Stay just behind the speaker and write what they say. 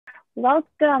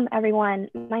Welcome, everyone.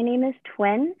 My name is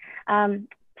Twin.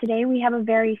 Today we have a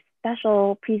very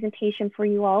special presentation for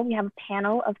you all. We have a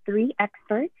panel of 3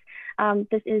 experts.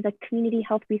 This is a Community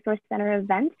Health Resource Center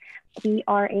event. We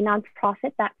are a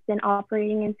nonprofit that's been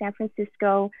operating in San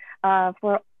Francisco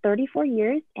for 34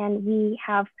 years, and we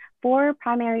have 4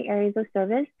 primary areas of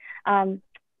service: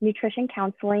 nutrition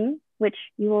counseling, which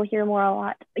you'll hear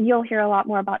a lot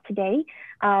more about today,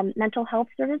 mental health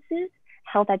services,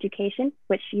 health education,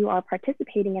 which you are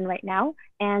participating in right now,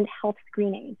 and health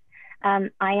screenings. I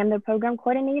am the program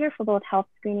coordinator for both health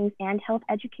screenings and health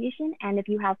education. And if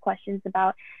you have questions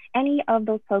about any of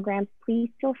those programs, please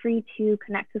feel free to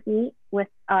connect with me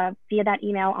via that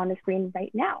email on the screen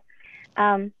right now.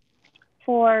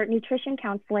 For nutrition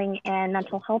counseling and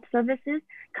mental health services,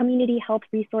 Community Health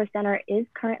Resource Center is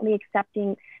currently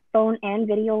accepting phone and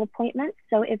video appointments.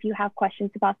 So if you have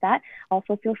questions about that,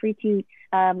 also feel free to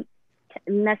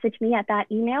message me at that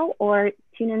email or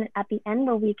tune in at the end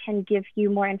where we can give you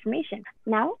more information.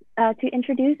 Now, to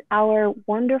introduce our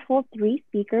wonderful 3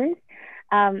 speakers.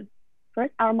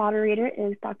 First, our moderator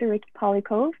is Dr. Ricki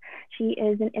Pollycove. She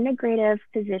is an integrative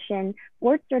physician,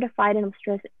 board certified in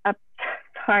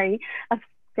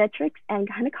obstetrics and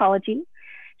gynecology.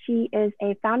 She is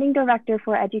a founding director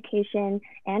for education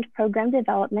and program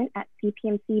development at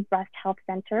CPMC Breast Health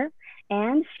Center.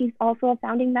 And she's also a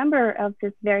founding member of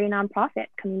this very nonprofit,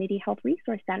 Community Health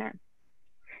Resource Center.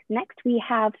 Next, we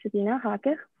have Sabine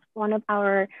Haake, one of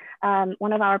our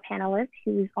panelists,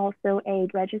 who's also a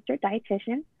registered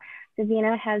dietitian.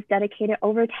 Sabine has dedicated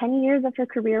over 10 years of her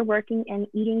career working in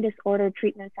eating disorder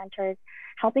treatment centers,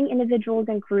 helping individuals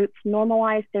and groups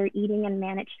normalize their eating and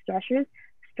manage stressors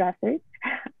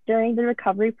during the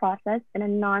recovery process in a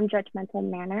non-judgmental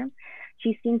manner.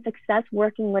 She's seen success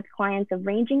working with clients of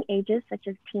ranging ages, such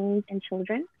as teens and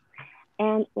children.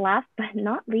 And last but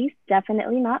not least,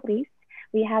 definitely not least,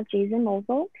 we have Jason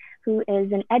Mousel, who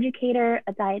is an educator,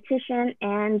 a dietitian,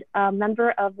 and a member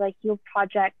of the HEAL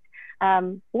Project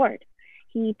board.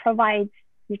 He provides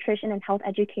nutrition and health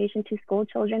education to school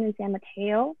children in San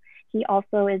Mateo. He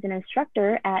also is an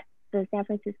instructor at the San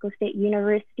Francisco State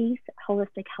University's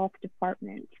Holistic Health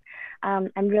Department.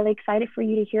 I'm really excited for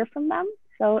you to hear from them.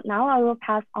 So now I will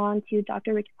pass on to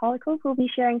Dr. Ricki Pollycove, who will be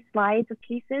sharing slides of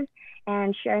cases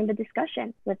and sharing the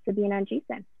discussion with Sabine and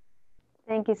Jason.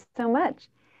 Thank you so much.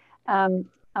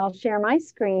 I'll share my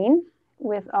screen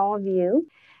with all of you.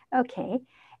 Okay,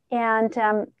 and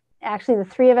actually the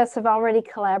 3 of us have already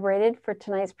collaborated for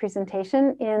tonight's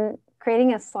presentation in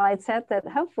creating a slide set that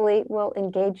hopefully will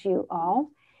engage you all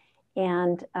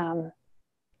and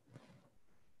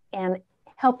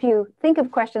help you think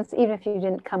of questions even if you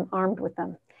didn't come armed with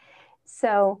them.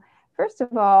 So first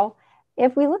of all,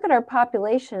 if we look at our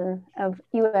population of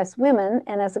US women,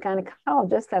 and as a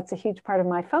gynecologist, that's a huge part of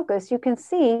my focus, you can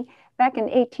see back in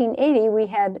 1880, we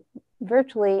had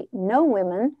virtually no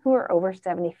women who are over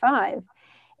 75.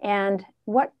 And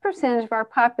what percentage of our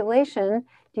population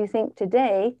do you think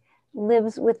today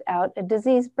lives without a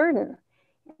disease burden?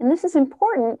 And this is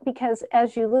important because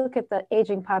as you look at the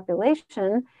aging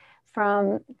population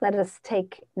from, let us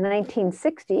take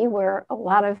 1960, where a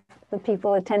lot of the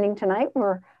people attending tonight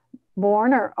were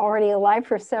born or already alive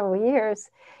for several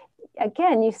years,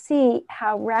 again, you see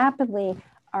how rapidly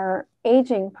our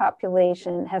aging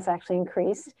population has actually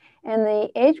increased. And the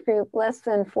age group less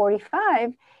than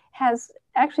 45 has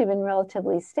actually been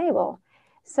relatively stable.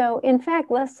 So in fact,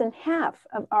 less than half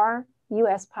of our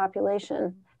US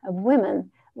population of women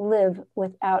live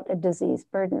without a disease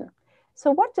burden.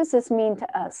 So what does this mean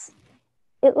to us?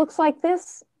 It looks like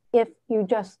this if you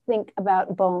just think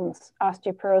about bones,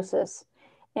 osteoporosis.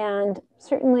 And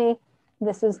certainly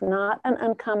this is not an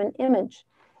uncommon image.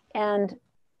 And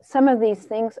some of these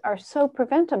things are so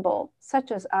preventable, such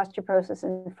as osteoporosis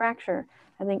and fracture.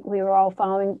 I think we were all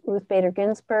following Ruth Bader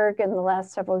Ginsburg in the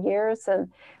last several years, and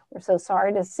we're so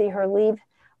sorry to see her leave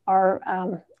our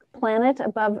planet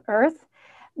above Earth.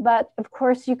 But of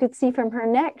course, you could see from her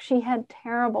neck, she had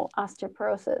terrible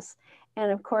osteoporosis.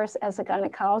 And of course, as a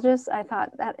gynecologist, I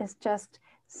thought that is just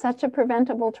such a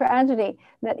preventable tragedy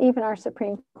that even our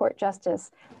Supreme Court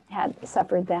Justice had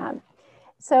suffered that.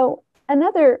 So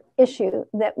another issue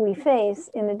that we face,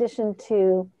 in addition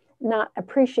to not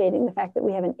appreciating the fact that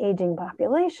we have an aging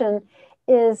population,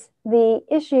 is the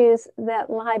issues that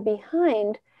lie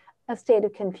behind a state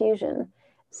of confusion.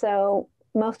 So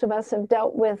most of us have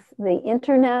dealt with the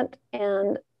internet,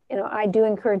 and I do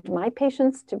encourage my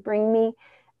patients to bring me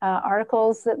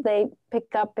articles that they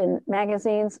pick up in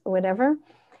magazines or whatever,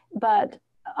 but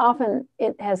often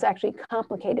it has actually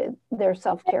complicated their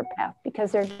self-care path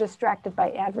because they're distracted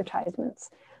by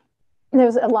advertisements.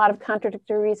 there's a lot of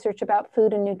contradictory research about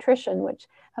food and nutrition, which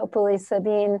hopefully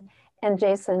Sabine and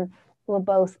Jason will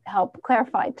both help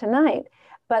clarify tonight.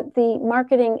 But the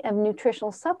marketing of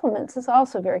nutritional supplements is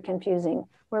also very confusing,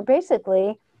 where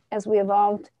basically, as we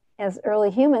evolved as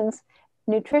early humans,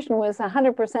 nutrition was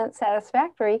 100%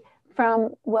 satisfactory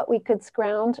from what we could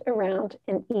scrounge around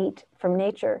and eat from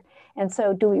nature. And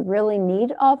so do we really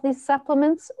need all of these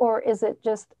supplements, or is it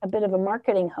just a bit of a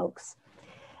marketing hoax?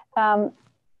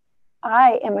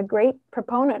 I am a great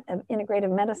proponent of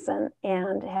integrative medicine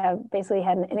and have basically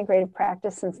had an integrative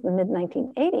practice since the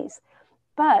mid-1980s.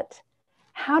 But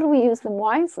how do we use them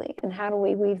wisely, and how do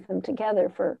we weave them together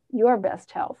for your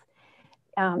best health?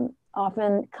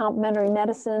 Often complementary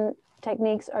medicine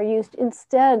techniques are used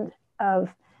instead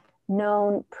of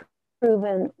known,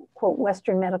 proven, quote,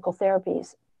 Western medical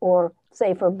therapies. Or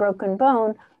say for a broken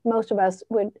bone, most of us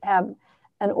would have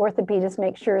an orthopedist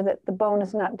make sure that the bone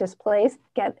is not displaced,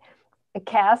 get a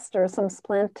cast or some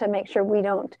splint to make sure we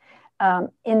don't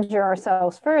injure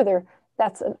ourselves further.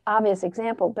 That's an obvious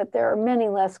example, but there are many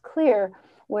less clear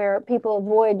where people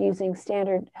avoid using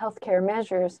standard healthcare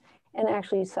measures and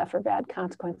actually suffer bad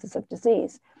consequences of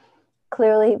disease.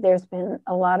 Clearly, there's been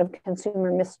a lot of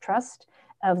consumer mistrust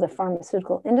of the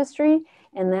pharmaceutical industry,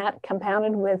 and that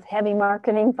compounded with heavy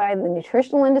marketing by the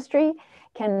nutritional industry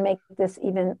can make this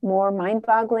even more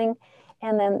mind-boggling.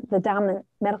 And then the dominant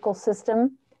medical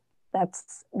system,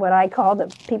 that's what I call the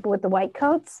people with the white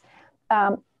coats,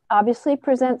 obviously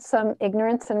presents some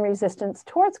ignorance and resistance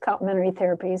towards complementary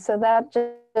therapies. So that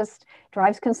just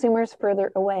drives consumers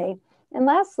further away. And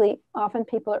lastly, often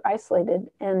people are isolated,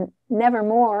 and never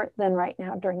more than right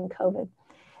now during COVID.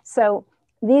 So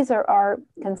these are our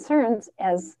concerns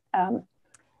as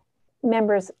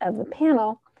members of the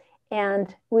panel,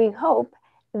 and we hope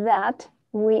that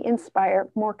we inspire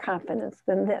more confidence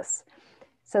than this.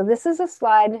 So this is a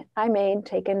slide I made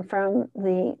taken from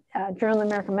the Journal of the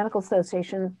American Medical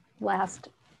Association last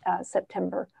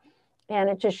September. And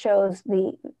it just shows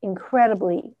the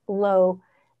incredibly low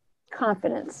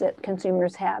confidence that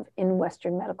consumers have in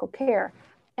Western medical care.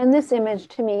 And this image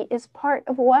to me is part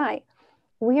of why.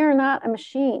 We are not a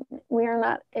machine. We are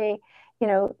not a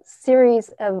series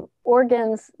of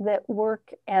organs that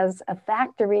work as a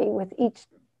factory with each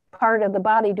part of the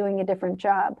body doing a different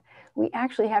job. We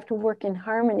actually have to work in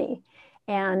harmony.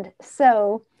 And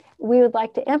so we would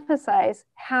like to emphasize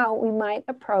how we might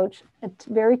approach a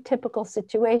very typical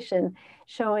situation,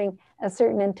 showing a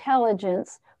certain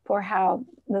intelligence for how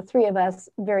the three of us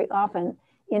very often,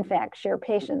 in fact, share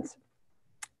patients.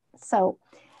 So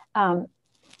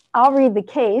I'll read the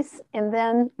case, and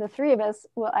then the three of us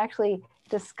will actually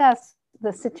discuss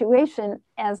the situation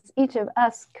as each of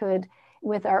us could,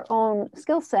 with our own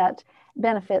skill set,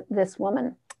 benefit this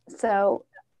woman. So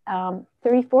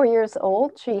 34 years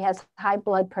old, she has high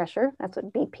blood pressure, that's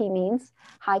what BP means,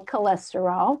 high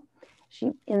cholesterol.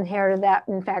 She inherited that,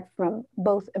 in fact, from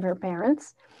both of her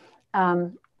parents.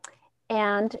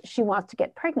 And she wants to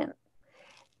get pregnant.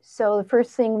 So the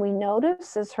first thing we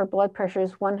notice is her blood pressure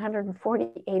is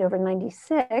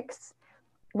 148/96.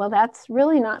 Well, that's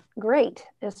really not great,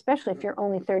 especially if you're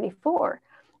only 34.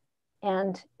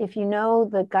 And if you know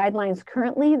the guidelines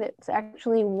currently, that's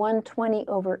actually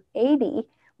 120/80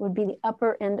 would be the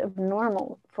upper end of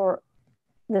normal for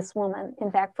this woman. In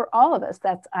fact, for all of us,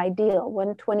 that's ideal,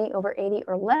 120/80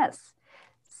 or less.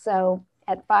 So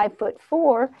at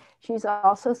 5'4", she's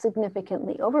also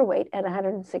significantly overweight at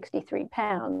 163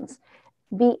 pounds.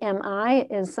 BMI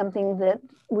is something that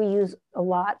we use a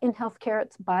lot in healthcare.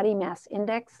 It's body mass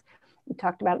index. We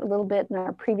talked about it a little bit in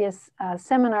our previous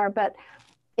seminar, but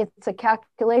it's a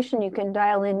calculation. You can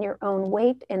dial in your own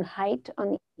weight and height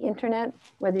on the internet,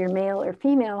 whether you're male or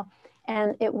female,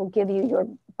 and it will give you your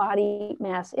body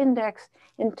mass index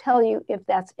and tell you if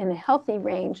that's in a healthy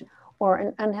range or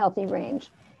an unhealthy range.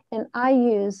 And I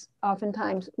use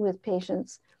oftentimes with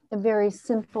patients a very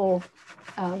simple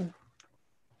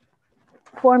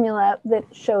formula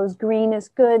that shows green is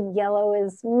good, yellow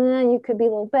is you could be a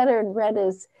little better, and red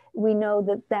is we know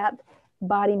that that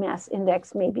body mass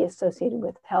index may be associated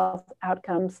with health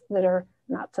outcomes that are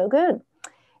not so good.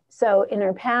 So in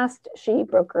her past, she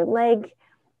broke her leg,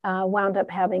 wound up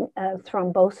having a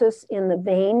thrombosis in the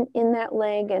vein in that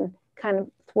leg and kind of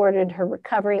thwarted her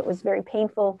recovery. It was very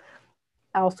painful.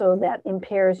 Also, that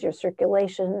impairs your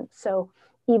circulation. So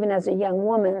even as a young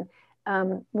woman,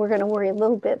 we're going to worry a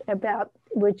little bit about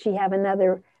would she have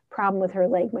another problem with her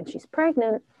leg when she's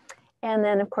pregnant. And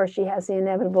then, of course, she has the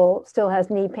inevitable, still has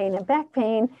knee pain and back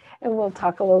pain. And we'll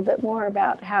talk a little bit more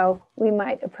about how we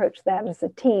might approach that as a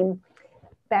team.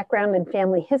 Background and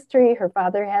family history. Her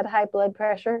father had high blood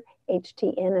pressure,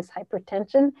 HTN is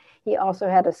hypertension. He also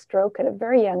had a stroke at a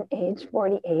very young age,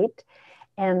 48.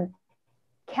 And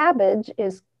CABG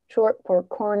is short for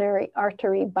coronary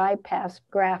artery bypass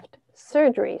graft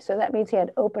surgery. So that means he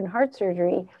had open heart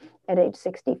surgery at age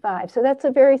 65. So that's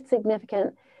a very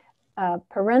significant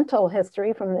parental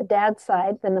history from the dad's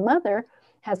side. Then the mother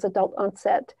has adult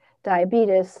onset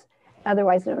diabetes,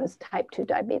 otherwise known as type 2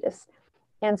 diabetes.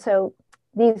 And so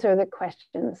these are the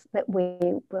questions that we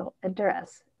will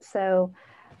address. So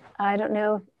I don't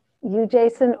know if you,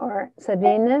 Jason, or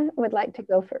Sabine would like to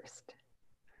go first.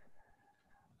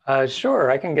 Sure,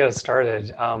 I can get us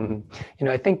started.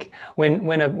 I think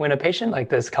when a patient like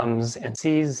this comes and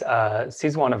sees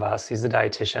one of us, sees a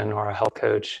dietitian or a health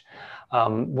coach,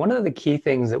 one of the key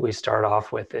things that we start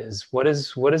off with is what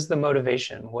is the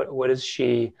motivation? What is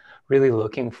she really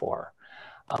looking for?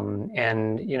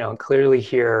 Clearly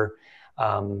here,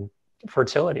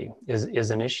 fertility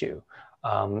is an issue.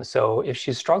 So if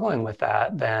she's struggling with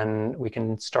that, then we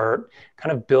can start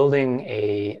kind of building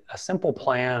a simple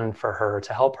plan for her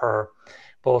to help her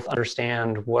both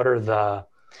understand what are the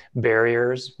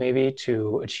barriers maybe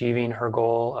to achieving her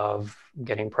goal of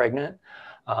getting pregnant,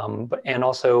 and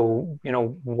also,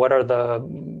 what are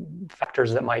the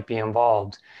factors that might be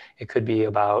involved. It could be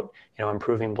about,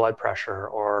 improving blood pressure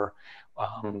or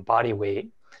body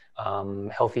weight,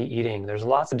 healthy eating. There's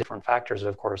lots of different factors,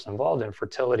 of course, involved in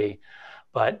fertility.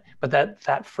 But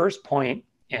that first point,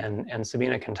 and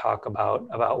Sabine can talk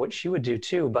about what she would do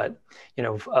too, but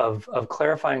of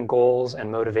clarifying goals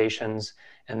and motivations,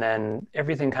 and then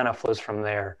everything kind of flows from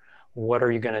there. What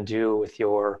are you going to do with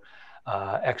your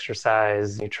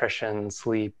exercise, nutrition,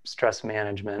 sleep, stress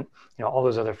management, all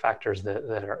those other factors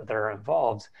that are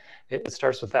involved? It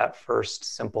starts with that first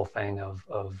simple thing of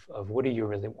what do you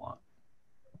really want?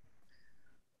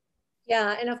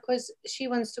 Yeah, and of course, she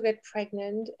wants to get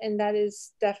pregnant, and that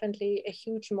is definitely a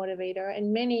huge motivator.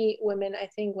 And many women, I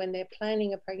think, when they're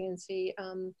planning a pregnancy,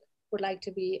 would like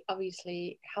to be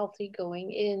obviously healthy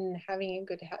going in, having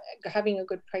a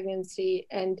good pregnancy.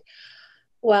 And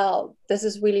well, this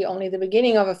is really only the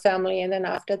beginning of a family, and then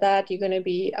after that, you're going to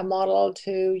be a model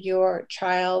to your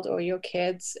child or your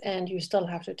kids, and you still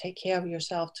have to take care of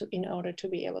yourself in order to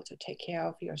be able to take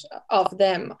care of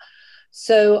them.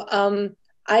 So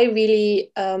I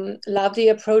really love the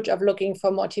approach of looking for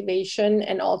motivation,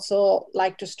 and also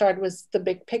like to start with the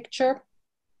big picture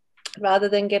rather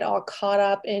than get all caught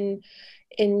up in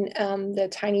the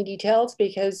tiny details,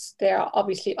 because there are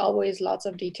obviously always lots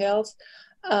of details.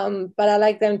 But I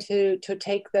like them to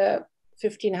take the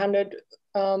 1,500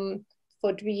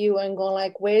 foot view and go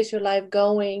like, where's your life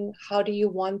going? How do you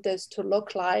want this to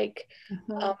look like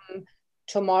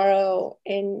tomorrow,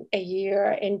 in a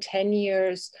year, in 10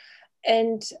 years?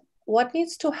 And what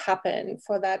needs to happen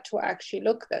for that to actually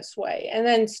look this way? And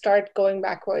then start going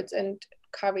backwards and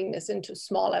carving this into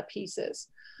smaller pieces.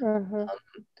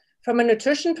 From a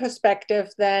nutrition perspective,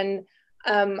 then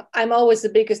I'm always the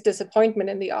biggest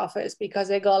disappointment in the office, because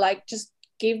they go like, just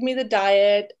give me the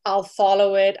diet, I'll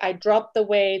follow it. I drop the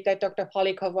weight that Dr.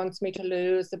 Pollycove wants me to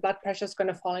lose. The blood pressure is going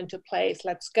to fall into place.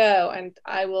 Let's go. And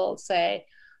I will say,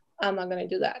 I'm not going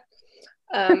to do that.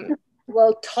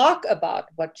 We'll talk about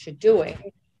what you're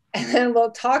doing, and then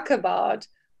we'll talk about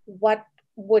what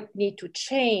would need to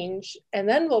change, and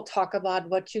then we'll talk about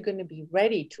what you're going to be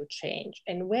ready to change,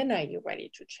 and when are you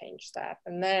ready to change that,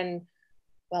 and then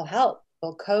we'll help,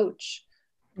 we'll coach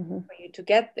for you to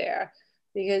get there.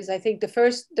 Because I think the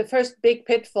first big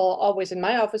pitfall, always in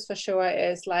my office for sure,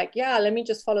 is like, yeah, let me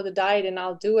just follow the diet and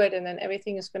I'll do it, and then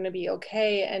everything is going to be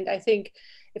okay. And I think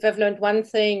if I've learned one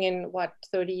thing in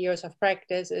 30 years of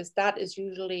practice, is that is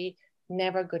usually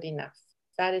never good enough.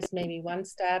 That is maybe one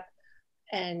step,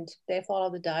 and they follow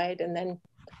the diet, and then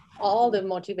all the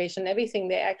motivation, everything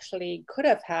they actually could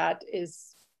have had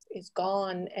is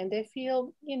gone, and they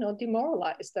feel,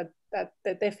 demoralized that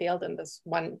they failed in this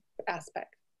one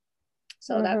aspect.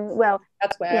 So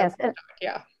that's where yes, I would start,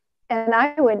 yeah. And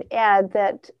I would add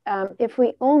that if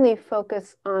we only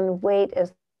focus on weight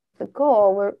as the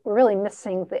goal, we're really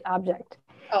missing the object.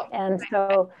 And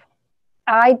so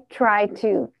I try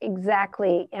to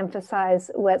exactly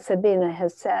emphasize what Sabine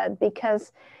has said,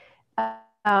 because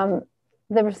the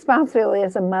responsibility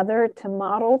as a mother to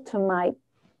model to my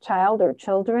child or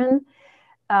children,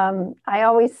 I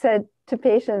always said to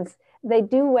patients, they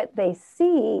do what they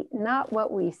see, not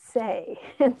what we say.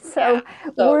 And so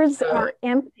words are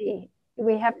empty.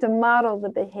 We have to model the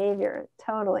behavior,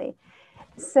 totally.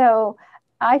 So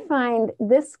I find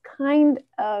this kind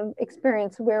of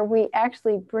experience where we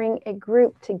actually bring a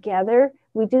group together,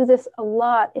 we do this a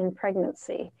lot in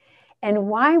pregnancy. And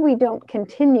why we don't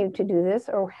continue to do this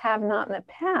or have not in the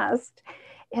past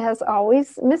has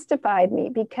always mystified me,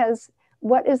 because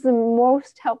what is the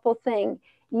most helpful thing?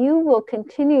 You will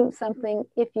continue something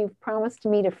if you've promised to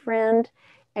meet a friend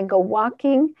and go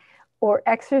walking or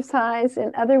exercise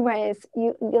in other ways.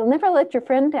 You'll never let your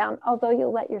friend down, although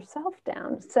you'll let yourself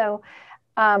down. So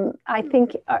I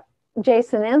think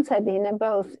Jason and Sabine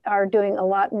both are doing a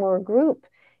lot more group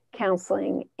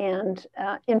counseling and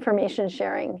information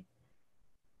sharing.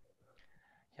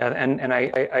 Yeah, and I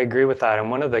agree with that. And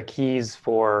one of the keys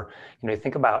for,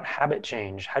 think about habit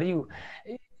change. How do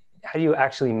you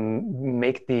actually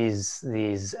make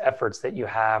these efforts that you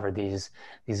have, or these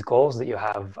goals that you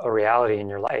have, a reality in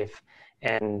your life?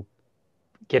 And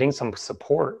getting some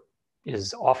support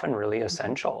is often really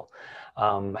essential.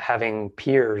 Having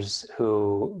peers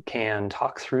who can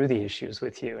talk through the issues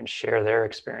with you and share their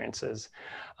experiences,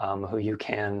 who you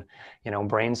can,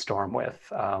 brainstorm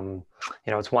with.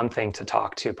 It's one thing to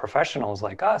talk to professionals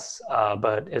like us,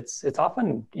 but it's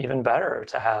often even better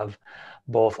to have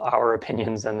both our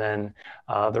opinions and then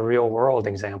the real world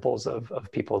examples of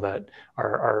people that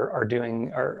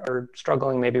are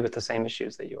struggling maybe with the same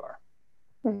issues that you are.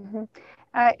 Mm-hmm.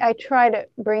 I try to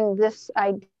bring this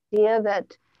idea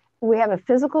that we have a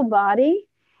physical body,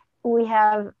 we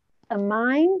have a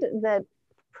mind that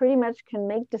pretty much can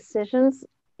make decisions,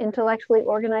 intellectually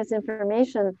organize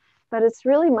information, but it's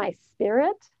really my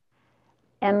spirit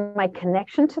and my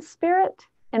connection to spirit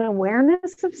and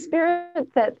awareness of spirit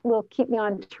that will keep me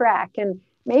on track. And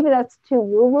maybe that's too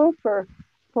woo-woo for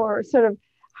sort of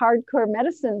hardcore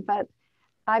medicine, but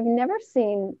I've never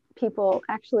seen people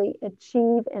actually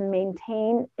achieve and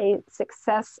maintain a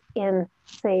success in,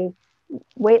 say,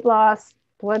 weight loss,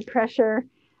 blood pressure,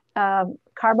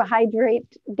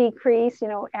 carbohydrate decrease,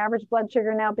 average blood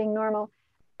sugar now being normal.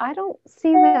 I don't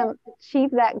see them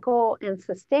achieve that goal and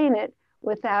sustain it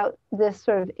without this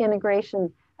sort of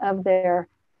integration of their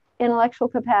intellectual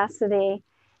capacity,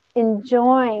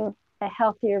 enjoying a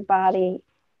healthier body,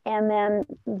 and then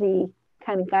the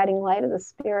kind of guiding light of the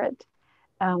spirit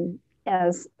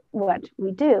as what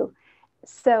we do.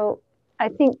 So I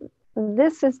think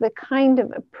this is the kind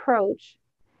of approach,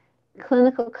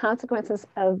 clinical consequences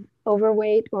of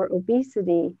overweight or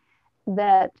obesity,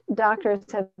 that doctors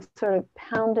have sort of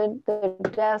pounded their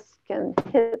desk and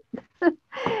hit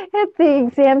the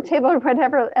exam table or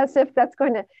whatever, as if that's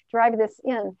going to drive this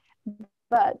in.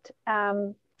 But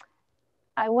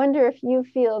I wonder if you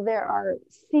feel there are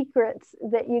secrets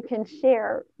that you can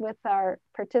share with our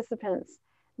participants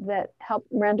that help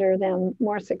render them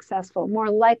more successful,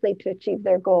 more likely to achieve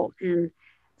their goal and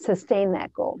sustain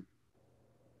that goal.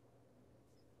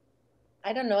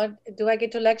 I don't know. Do I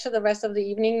get to lecture the rest of the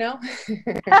evening now?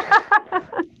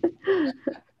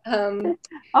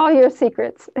 All your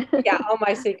secrets. Yeah, all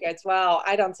my secrets. Wow,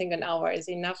 I don't think an hour is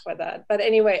enough for that. But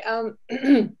anyway,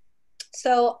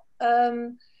 so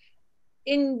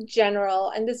in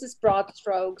general, and this is broad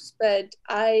strokes, but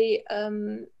I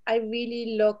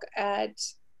really look at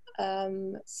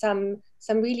some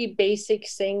really basic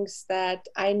things that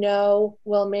I know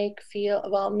will make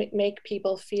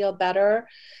people feel better,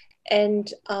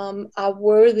 and are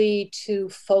worthy to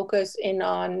focus in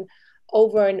on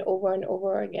over and over and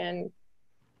over again,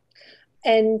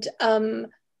 and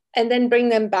then bring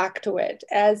them back to it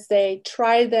as they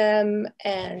try them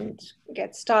and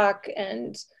get stuck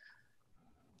and,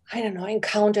 I don't know,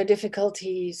 encounter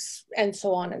difficulties and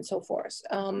so on and so forth.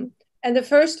 And the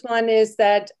first one is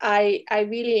that I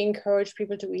really encourage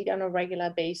people to eat on a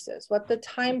regular basis. What the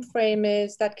time frame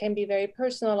is, that can be very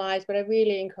personalized, but I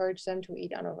really encourage them to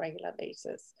eat on a regular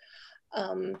basis.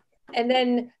 And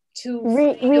then to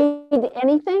read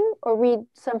anything or read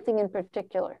something in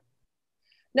particular?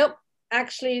 Nope.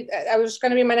 Actually, that was going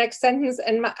to be my next sentence.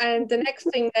 And the next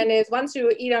thing then is, once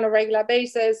you eat on a regular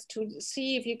basis, to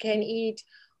see if you can eat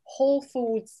whole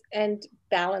foods and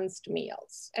balanced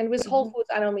meals. And with whole foods,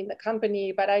 I don't mean the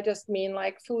company, but I just mean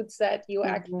like foods that you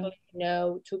actually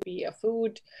know to be a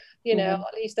food,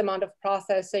 least amount of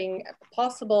processing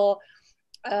possible,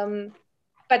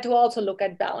 but to also look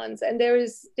at balance. And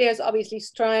there's obviously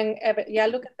strong evidence. Yeah,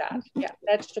 look at that. Yeah,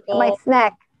 vegetable. My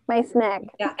snack.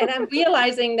 Yeah, and I'm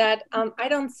realizing that I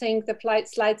don't think the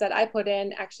slides that I put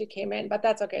in actually came in, but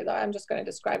that's okay though. I'm just going to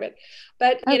describe it.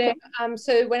 But okay.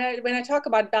 So when I talk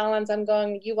about balance, I'm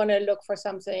going, you want to look for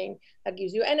something that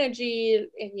gives you energy.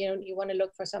 You want to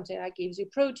look for something that gives you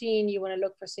protein. You want to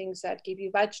look for things that give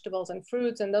you vegetables and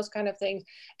fruits and those kind of things.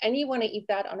 And you want to eat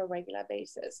that on a regular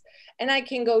basis. And I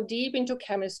can go deep into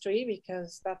chemistry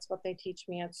because that's what they teach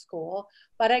me at school.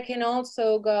 But I can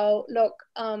also go, look,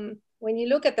 when you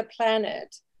look at the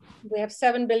planet, We have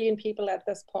 7 billion people at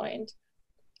this point.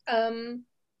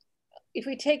 If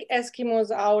we take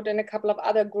Eskimos out and a couple of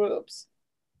other groups,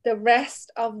 the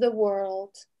rest of the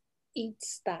world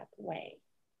eats that way.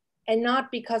 And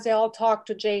not because they all talk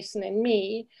to Jason and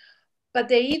me, but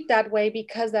they eat that way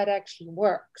because that actually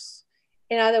works.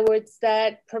 In other words,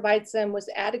 that provides them with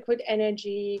adequate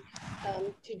energy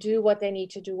to do what they need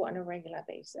to do on a regular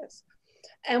basis.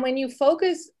 And when you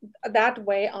focus that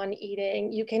way on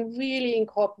eating, you can really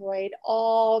incorporate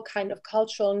all kind of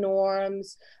cultural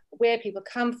norms, where people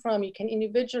come from. You can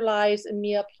individualize a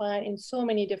meal plan in so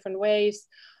many different ways.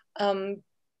 And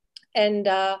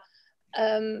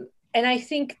I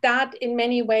think that in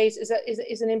many ways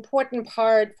is an important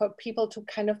part for people to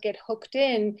kind of get hooked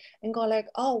in and go like,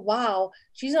 oh, wow,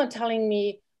 she's not telling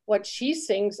me what she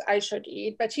thinks I should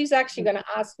eat, but she's actually going to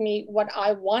ask me what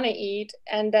I want to eat.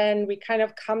 And then we kind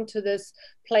of come to this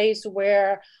place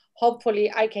where hopefully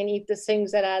I can eat the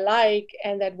things that I like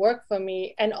and that work for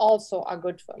me and also are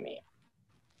good for me.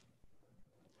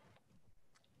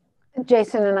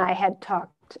 Jason and I had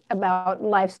talked about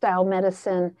lifestyle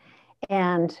medicine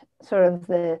and sort of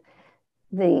the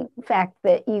fact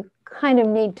that you kind of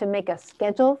need to make a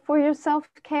schedule for your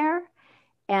self-care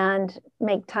and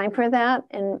make time for that.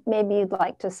 And maybe you'd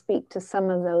like to speak to some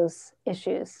of those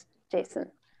issues, Jason.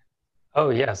 Oh,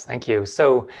 yes, thank you.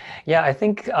 So, yeah, I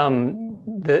think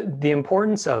the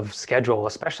importance of schedule,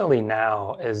 especially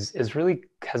now, is really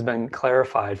has been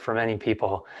clarified for many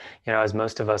people. You know, as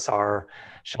most of us are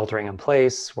sheltering in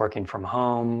place, working from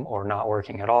home, or not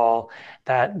working at all.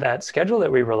 That schedule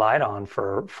that we relied on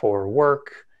for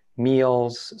work,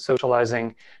 meals,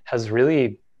 socializing has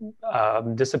really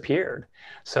disappeared.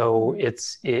 So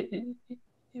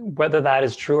whether that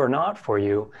is true or not for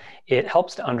you, it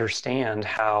helps to understand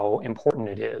how important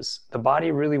it is. The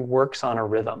body really works on a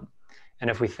rhythm. And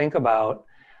if we think about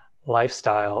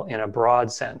lifestyle in a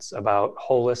broad sense, about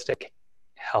holistic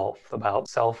health, about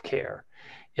self-care,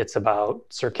 it's about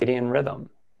circadian rhythm.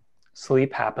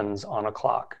 Sleep happens on a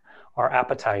clock. Our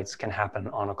appetites can happen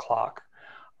on a clock.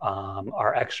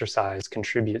 Our exercise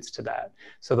contributes to that.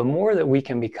 So the more that we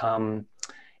can become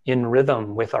in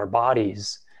rhythm with our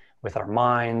bodies, with our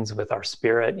minds, with our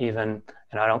spirit even,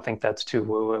 and I don't think that's too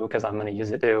woo-woo because I'm going to use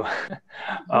it too,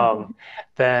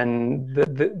 then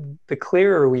the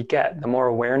clearer we get, the more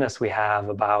awareness we have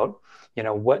about, you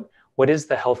know, what is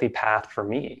the healthy path for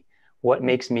me? What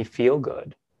makes me feel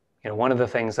good? You know, one of the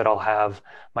things that I'll have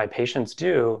my patients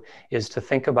do is to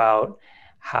think about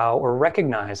how, or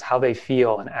recognize how they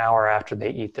feel an hour after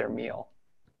they eat their meal.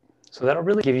 So that'll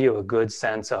really give you a good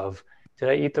sense of, did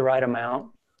I eat the right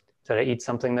amount? Did I eat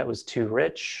something that was too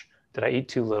rich? Did I eat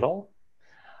too little?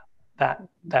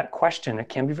 That question, it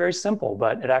can be very simple,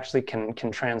 but it actually can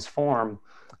transform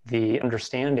the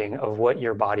understanding of what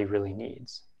your body really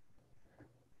needs.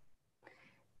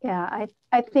 Yeah,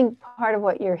 I think part of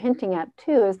what you're hinting at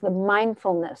too is the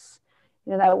mindfulness.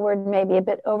 You know, that word may be a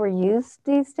bit overused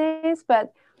these days,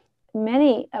 but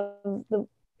many of the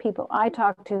people I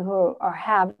talk to who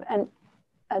have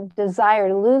a desire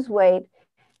to lose weight,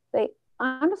 they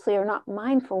honestly are not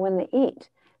mindful when they eat.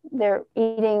 They're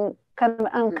eating kind of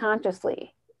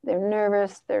unconsciously. They're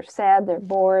nervous, they're sad, they're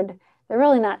bored. They're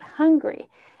really not hungry.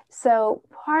 So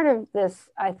part of this,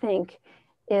 I think,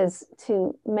 is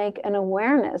to make an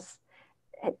awareness,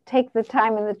 take the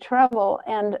time and the trouble.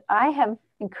 And I have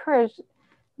encouraged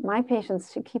my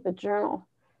patients to keep a journal,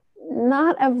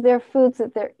 not of their foods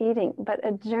that they're eating, but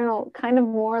a journal kind of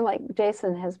more like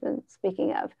Jason has been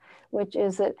speaking of, which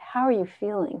is that how are you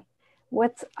feeling?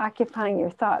 What's occupying your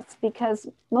thoughts? Because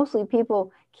mostly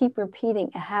people keep repeating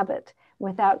a habit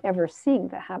without ever seeing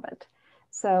the habit.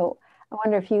 So I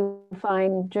wonder if you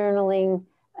find journaling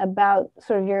about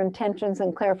sort of your intentions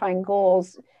and clarifying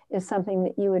goals is something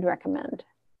that you would recommend.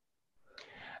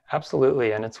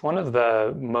 Absolutely. And it's one of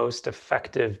the most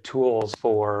effective tools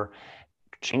for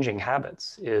changing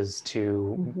habits is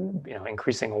to, you know,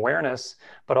 increasing awareness,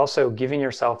 but also giving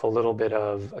yourself a little bit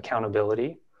of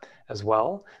accountability as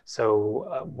well.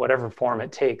 So whatever form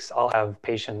it takes, I'll have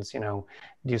patients, you know,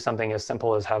 do something as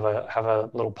simple as have a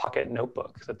little pocket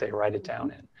notebook that they write it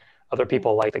down in. Other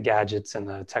people like the gadgets and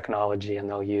the technology, and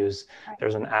they'll use,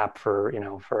 there's an app for, you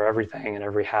know, for everything and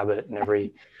every habit and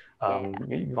every,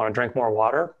 you want to drink more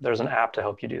water, there's an app to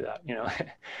help you do that, you know.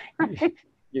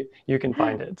 You can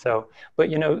find it. So, but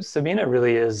you know, Sabine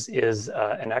really is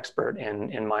an expert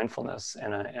in mindfulness,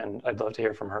 and I'd love to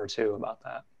hear from her too about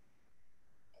that.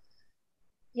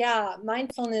 Yeah,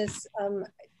 mindfulness,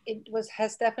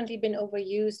 has definitely been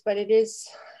overused, but it is,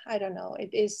 I don't know,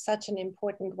 it is such an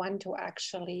important one to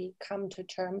actually come to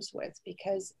terms with,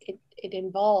 because it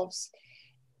involves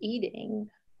eating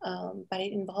but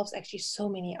it involves actually so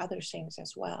many other things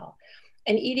as well.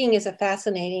 And eating is a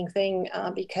fascinating thing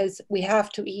because we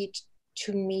have to eat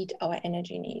to meet our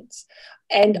energy needs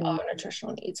and our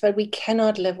nutritional needs, but we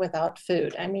cannot live without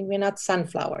food. I mean, we're not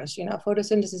sunflowers, you know,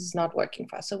 photosynthesis is not working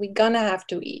for us. So we're gonna have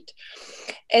to eat.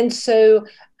 And so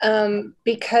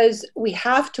because we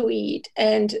have to eat,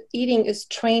 and eating is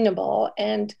trainable,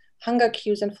 and hunger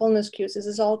cues and fullness cues, this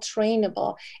is all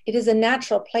trainable. It is a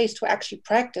natural place to actually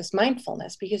practice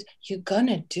mindfulness because you're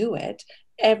gonna do it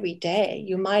every day.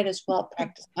 You might as well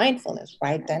practice mindfulness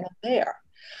right then and there.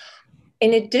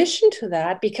 In addition to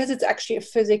that, because it's actually a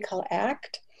physical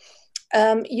act,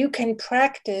 you can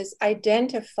practice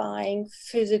identifying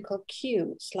physical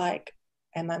cues like,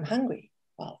 am I hungry?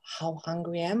 Well, how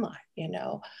hungry am I? You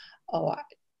know, or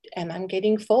am I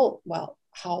getting full? Well,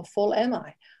 how full am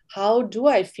I? How do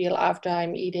I feel after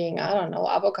I'm eating, I don't know,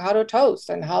 avocado toast?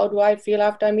 And how do I feel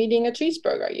after I'm eating a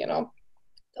cheeseburger, you know?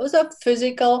 Those are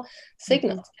physical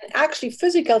signals. And actually,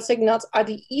 physical signals are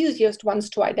the easiest ones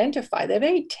to identify. They're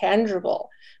very tangible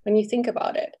when you think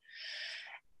about it.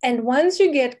 And once you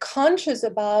get conscious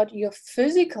about your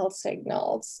physical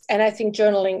signals, and I think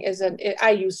journaling I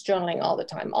use journaling all the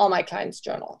time. All my clients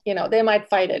journal. You know, they might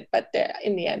fight it, but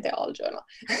in the end, they all journal.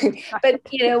 But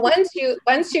you know, once you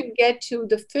get to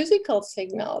the physical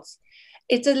signals,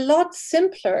 it's a lot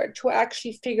simpler to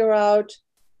actually figure out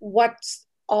what's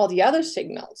all the other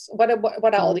signals. What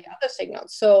are all the other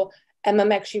signals? So am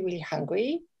I actually really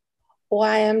hungry? Or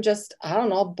I am just, I don't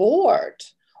know, bored.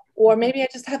 Or maybe I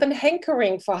just have a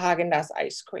hankering for Haagen-Dazs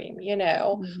ice cream, you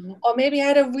know. Or maybe I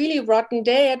had a really rotten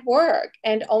day at work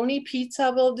and only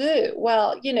pizza will do.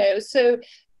 Well, you know, so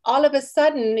all of a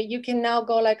sudden you can now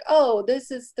go like, oh,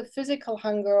 this is the physical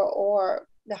hunger or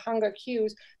the hunger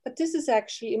cues, but this is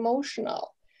actually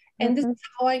emotional. And this is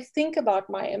how I think about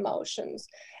my emotions.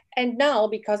 And now,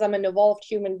 because I'm an evolved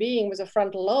human being with a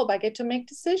frontal lobe, I get to make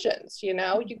decisions, you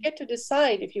know. You get to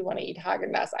decide if you want to eat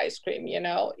Haagen-Dazs ice cream, you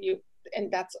know, and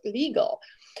that's legal.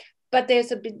 But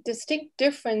there's a distinct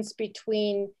difference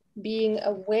between being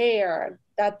aware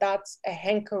that that's a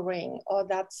hankering or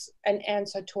that's an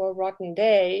answer to a rotten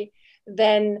day,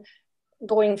 than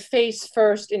going face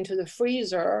first into the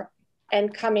freezer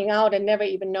and coming out and never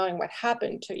even knowing what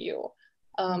happened to you.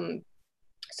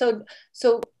 So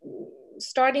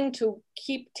starting to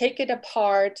take it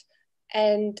apart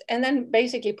and then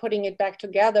basically putting it back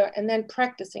together and then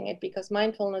practicing it, because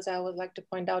mindfulness, I would like to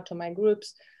point out to my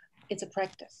groups, it's a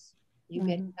practice. You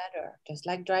get better, just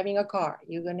like driving a car.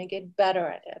 You're going to get better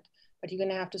at it, but you're going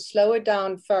to have to slow it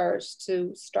down first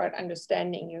to start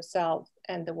understanding yourself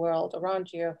and the world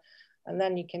around you. And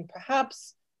then you can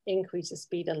perhaps increase the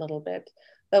speed a little bit.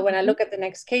 But when I look at the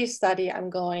next case study, I'm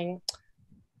going,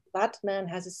 that man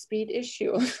has a speed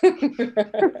issue. Speaking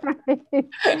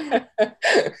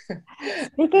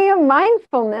of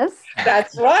mindfulness.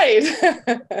 That's right.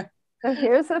 So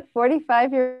here's a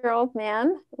 45-year-old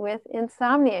man with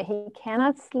insomnia. He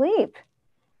cannot sleep.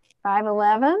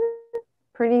 5'11",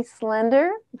 pretty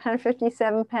slender,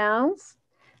 157 pounds,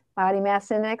 body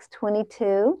mass index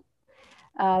 22.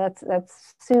 That's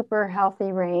super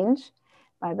healthy range,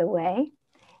 by the way.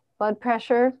 Blood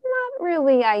pressure, not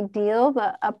really ideal.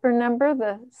 The upper number,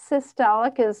 the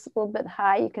systolic, is a little bit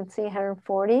high. You can see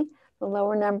 140. The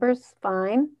lower number's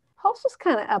fine. Pulse is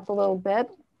kind of up a little bit.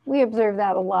 We observe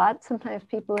that a lot. Sometimes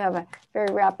people who have a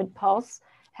very rapid pulse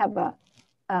have a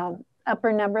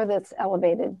upper number that's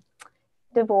elevated.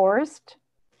 Divorced,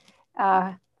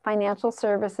 financial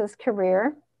services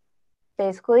career,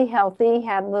 basically healthy,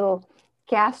 had little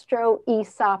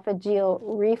gastroesophageal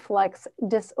reflux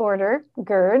disorder,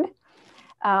 GERD.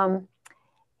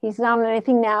 He's not on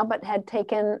anything now, but had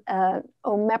taken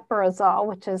omeprazole,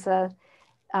 which is a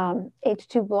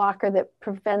H2 blocker that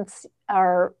prevents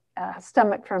our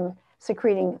stomach from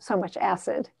secreting so much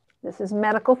acid. This is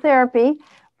medical therapy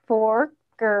for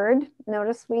GERD.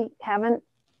 Notice we haven't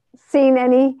seen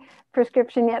any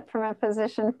prescription yet from a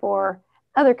physician for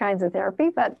other kinds of therapy,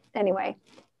 but anyway,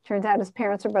 turns out his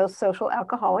parents are both social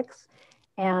alcoholics,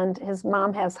 and his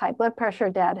mom has high blood pressure,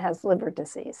 dad has liver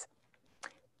disease.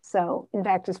 So in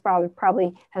fact, his father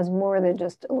probably has more than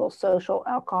just a little social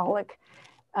alcoholic.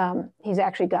 He's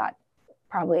actually got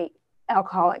probably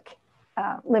alcoholic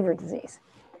liver disease.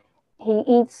 He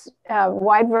eats a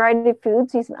wide variety of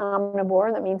foods. He's an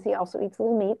omnivore. That means he also eats a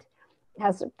little meat.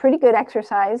 Has a pretty good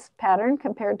exercise pattern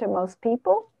compared to most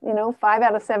people. You know, 5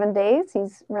 out of 7 days,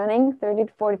 he's running 30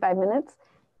 to 45 minutes.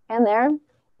 And there,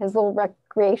 his little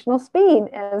recreational speed,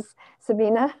 as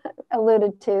Sabine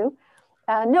alluded to.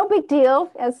 No big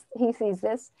deal as he sees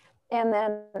this. And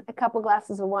then a couple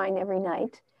glasses of wine every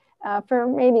night. for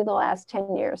maybe the last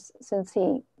 10 years since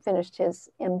he finished his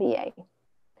MBA.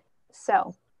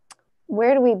 So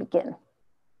where do we begin?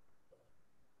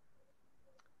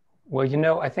 Well, you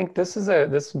know, I think this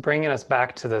is bringing us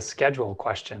back to the schedule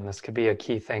question. This could be a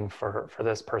key thing for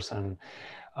this person.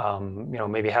 You know,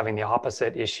 maybe having the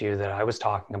opposite issue that I was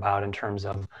talking about in terms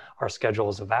of our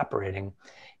schedules evaporating.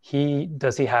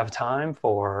 Does he have time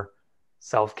for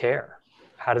self-care?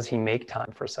 How does he make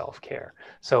time for self-care?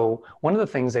 So one of the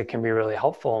things that can be really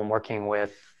helpful in working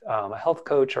with a health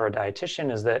coach or a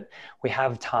dietitian is that we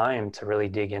have time to really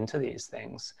dig into these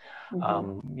things.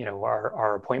 Mm-hmm. You know,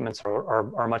 our appointments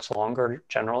are much longer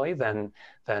generally than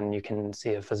you can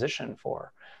see a physician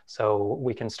for. So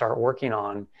we can start working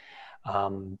on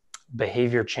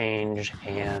behavior change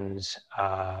and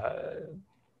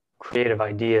creative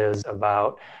ideas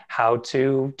about how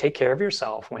to take care of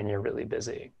yourself when you're really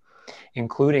busy,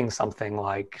 including something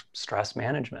like stress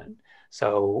management.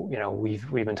 So, you know,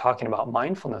 we've been talking about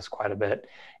mindfulness quite a bit,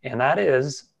 and that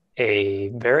is a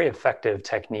very effective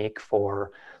technique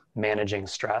for managing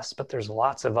stress, but there's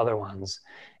lots of other ones.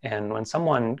 And when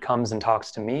someone comes and talks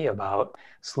to me about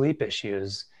sleep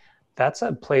issues, that's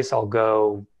a place I'll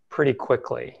go pretty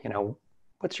quickly. You know,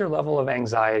 what's your level of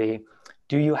anxiety?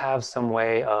 Do you have some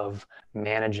way of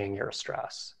managing your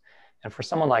stress? And for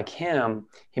someone like him,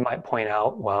 he might point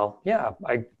out, well, yeah,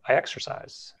 I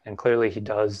exercise. And clearly he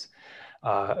does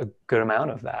a good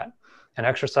amount of that. And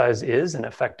exercise is an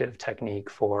effective technique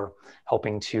for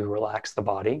helping to relax the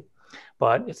body,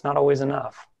 but it's not always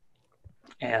enough.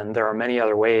 And there are many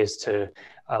other ways to,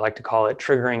 I like to call it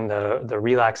triggering the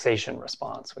relaxation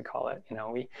response, we call it. You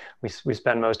know, we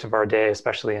spend most of our day,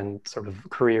 especially in sort of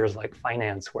careers like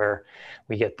finance, where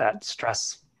we get that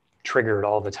stress triggered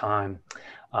all the time.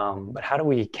 But how do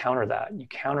we counter that? You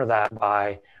counter that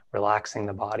by relaxing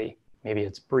the body. Maybe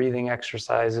it's breathing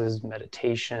exercises,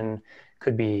 meditation,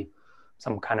 could be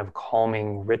some kind of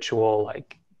calming ritual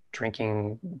like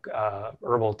drinking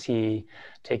herbal tea,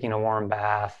 taking a warm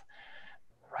bath,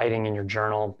 writing in your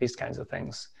journal, these kinds of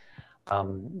things.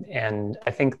 And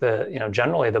I think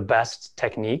generally the best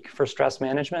technique for stress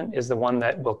management is the one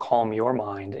that will calm your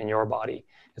mind and your body.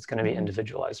 It's going to be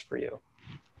individualized for you.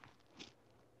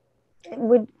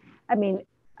 One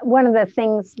of the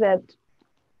things that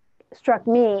struck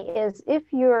me is if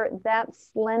you're that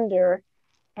slender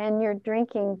and you're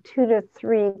drinking 2 to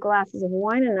 3 glasses of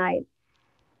wine a night,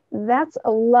 that's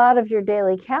a lot of your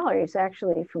daily calories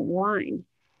actually from wine.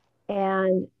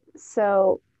 And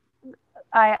so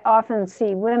I often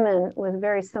see women with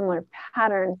very similar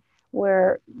pattern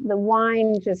where the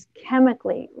wine just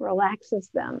chemically relaxes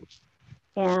them.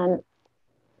 And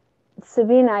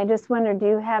Sabine, I just wonder, do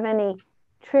you have any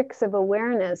tricks of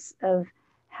awareness of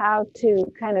how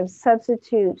to kind of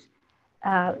substitute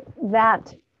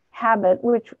that habit,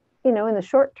 which, you know, in the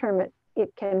short term,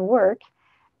 it can work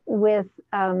with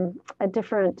a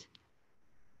different,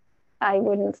 I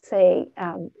wouldn't say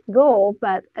goal,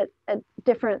 but a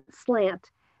different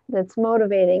slant that's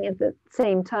motivating at the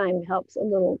same time helps a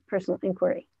little personal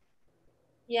inquiry.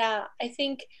 Yeah, I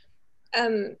think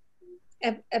a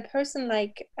person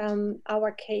like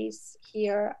our case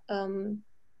here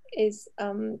is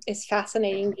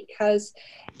fascinating, because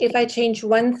if I change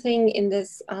one thing in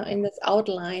this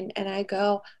outline and I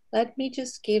go, let me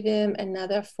just give him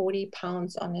another 40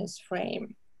 pounds on his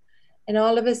frame, and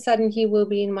all of a sudden he will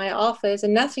be in my office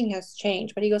and nothing has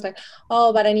changed, but he goes like,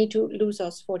 oh, but I need to lose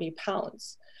those 40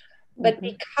 pounds. But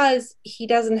because he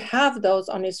doesn't have those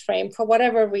on his frame, for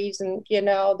whatever reason, you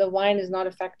know, the wine is not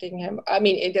affecting him. I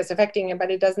mean, it is affecting him, but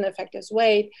it doesn't affect his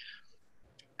weight.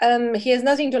 He has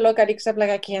nothing to look at except like,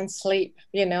 I can't sleep,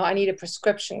 you know, I need a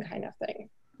prescription kind of thing.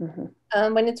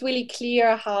 When it's really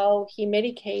clear how he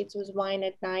medicates with wine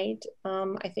at night,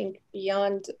 I think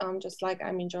beyond just like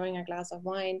I'm enjoying a glass of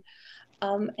wine,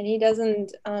 and he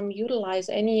doesn't utilize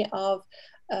any of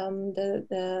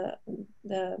the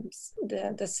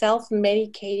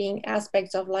self-medicating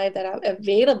aspects of life that are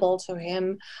available to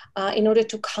him in order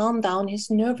to calm down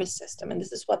his nervous system. And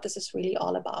this is what this is really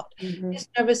all about. His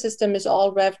nervous system is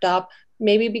all revved up,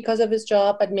 maybe because of his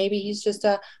job, but maybe he's just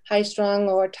a high-strung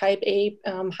or type A,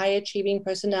 high-achieving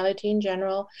personality in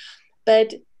general.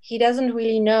 But he doesn't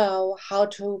really know how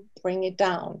to bring it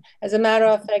down. As a matter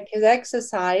of fact, his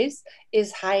exercise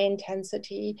is high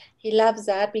intensity. He loves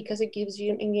that because it gives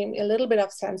you a little bit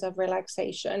of sense of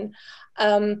relaxation.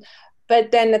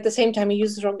 But then at the same time, he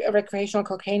uses recreational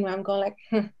cocaine, where I'm going like,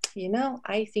 you know,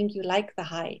 I think you like the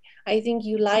high. I think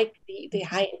you like the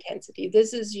high intensity.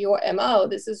 This is your MO.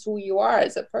 This is who you are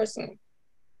as a person.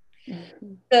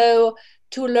 So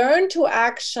to learn to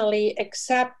actually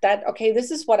accept that, okay,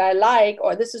 this is what I like,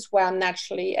 or this is where I'm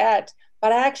naturally at,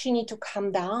 but I actually need to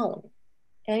calm down.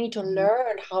 And I need to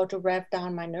learn how to rev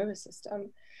down my nervous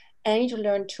system. And I need to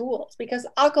learn tools, because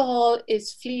alcohol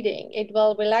is fleeting. It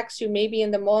will relax you maybe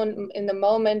in the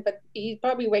moment, but he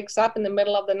probably wakes up in the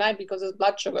middle of the night because his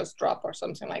blood sugars drop or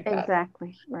something like that.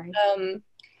 Exactly, right.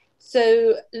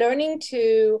 So learning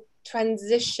to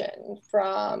transition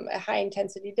from a high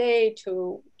intensity day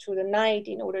to the night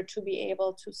in order to be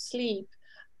able to sleep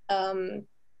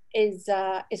is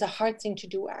a hard thing to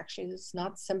do, actually. It's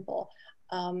not simple.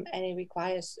 And it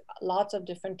requires lots of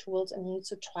different tools, and he needs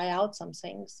to try out some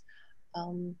things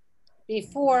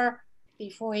before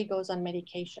he goes on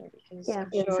medication. Because sure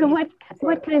so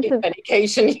what kinds of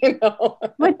medication, you know?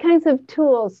 What kinds of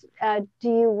tools do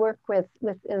you work with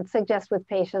and suggest with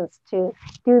patients to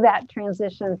do that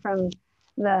transition from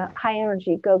the high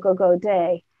energy go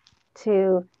day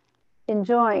to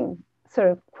enjoying,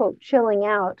 sort of, quote, chilling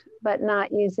out, but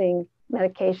not using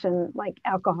medication like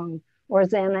alcohol or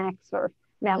Xanax or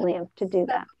Valium to do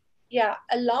that? Yeah,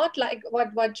 a lot like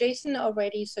what Jason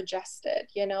already suggested,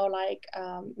 you know, like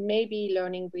maybe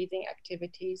learning breathing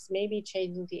activities, maybe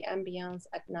changing the ambience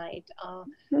at night.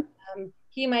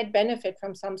 He might benefit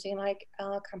from something like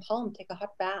come home, take a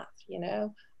hot bath, you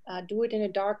know, do it in a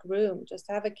dark room, just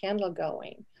have a candle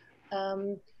going.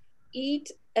 Eat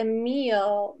a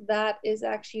meal that is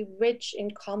actually rich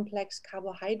in complex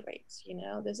carbohydrates, you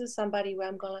know. This is somebody where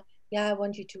I'm going, yeah, I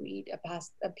want you to eat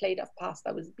a plate of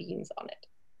pasta with beans on it.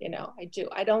 You know, I do.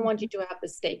 I don't want you to have the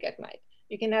steak at night.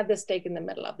 You can have the steak in the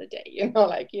middle of the day, you know,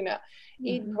 like, you know,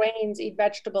 eat grains, eat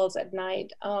vegetables at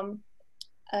night.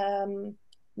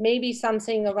 Maybe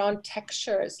something around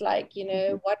textures, like, you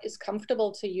know, what is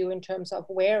comfortable to you in terms of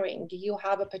wearing? Do you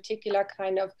have a particular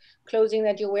kind of clothing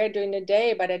that you wear during the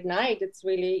day, but at night it's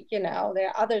really, you know, there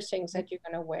are other things that you're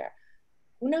going to wear.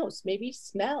 Who knows? Maybe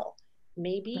smell,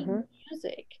 maybe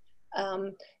music.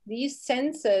 These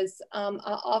senses are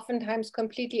oftentimes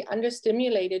completely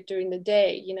understimulated during the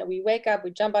day. You know, we wake up,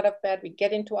 we jump out of bed, we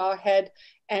get into our head,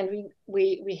 and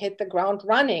we hit the ground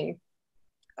running.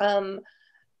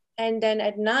 And then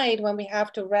at night, when we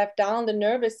have to rev down the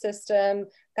nervous system,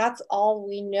 that's all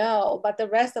we know. But the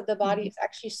rest of the body is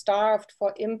actually starved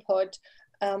for input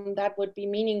that would be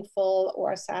meaningful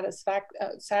or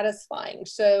satisfying.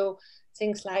 So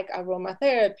things like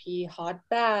aromatherapy, hot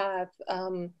bath,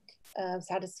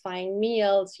 satisfying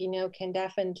meals, you know, can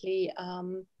definitely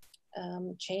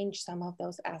change some of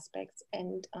those aspects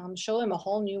and show him a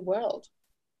whole new world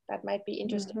that might be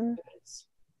interesting to his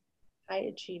high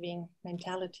achieving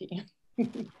mentality.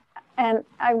 And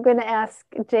I'm going to ask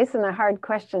Jason a hard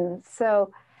question.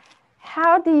 So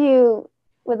how do you,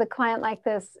 with a client like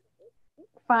this,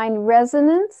 find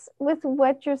resonance with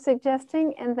what you're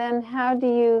suggesting? And then how do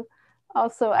you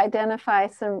also identify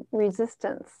some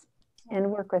resistance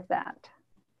and work with that?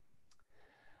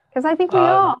 Because I think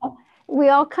we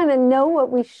all kind of know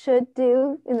what we should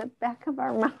do in the back of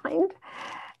our mind,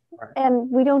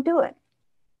 and we don't do it.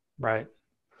 Right.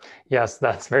 Yes,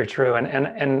 that's very true.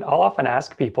 And I'll often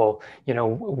ask people, you know,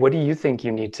 what do you think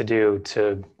you need to do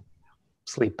to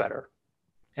sleep better?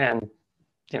 And,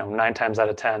 you know, 9 times out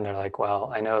of 10, they're like,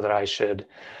 well, I know that I should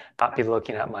not be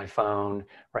looking at my phone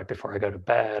right before I go to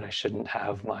bed. I shouldn't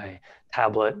have my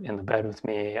tablet in the bed with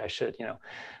me. I should, you know,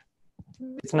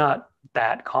 it's not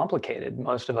that complicated.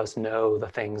 Most of us know the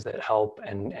things that help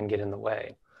and get in the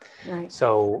way. Right.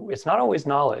 So it's not always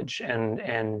knowledge,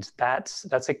 and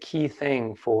that's a key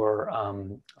thing for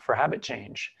habit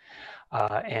change.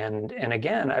 And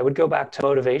again, I would go back to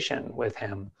motivation with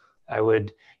him. I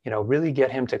would, you know, really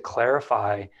get him to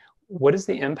clarify what is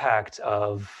the impact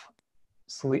of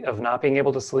sleep, of not being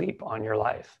able to sleep on your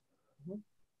life.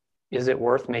 Is it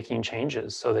worth making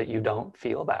changes so that you don't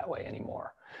feel that way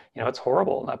anymore? You know, it's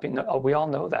horrible. We all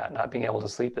know that not being able to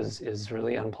sleep is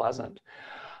really unpleasant.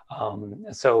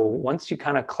 So once you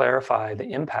kind of clarify the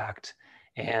impact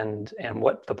and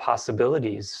what the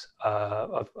possibilities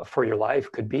for your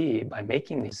life could be by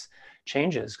making these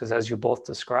changes, because as you both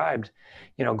described,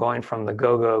 you know, going from the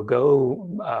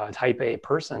go type A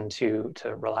person to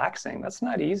relaxing, that's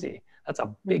not easy. That's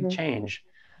a big change.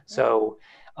 So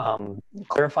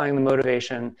clarifying the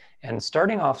motivation and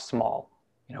starting off small,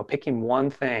 you know, picking one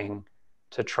thing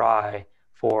to try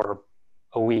for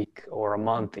a week or a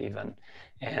month even,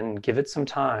 and give it some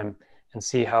time and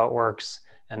see how it works.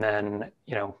 And then,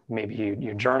 you know, maybe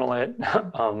you journal it,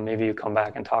 maybe you come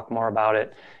back and talk more about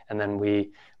it. And then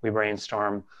we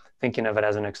brainstorm, thinking of it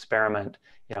as an experiment,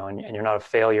 you know, and you're not a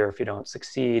failure if you don't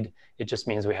succeed. It just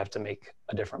means we have to make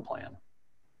a different plan.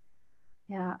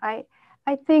 Yeah, I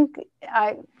I think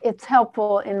it's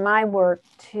helpful in my work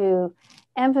to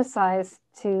emphasize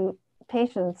to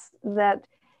patients that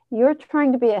you're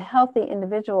trying to be a healthy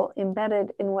individual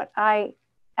embedded in what I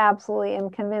absolutely am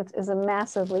convinced is a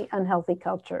massively unhealthy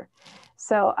culture.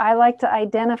 So I like to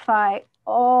identify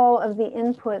all of the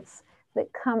inputs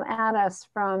that come at us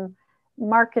from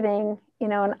marketing,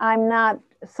 and I'm not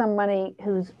somebody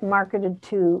who's marketed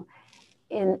to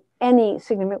in any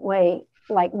significant way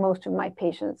like most of my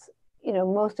patients.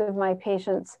 Most of my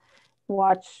patients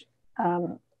watch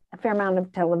a fair amount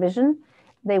of television.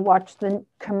 They watch the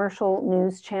commercial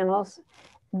news channels.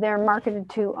 They're marketed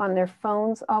to on their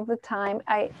phones all the time.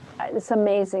 It's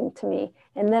amazing to me.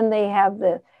 And then they have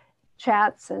the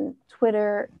chats and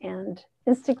Twitter and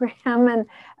Instagram. And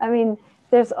I mean,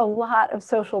 there's a lot of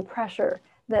social pressure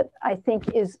that I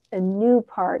think is a new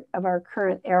part of our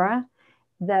current era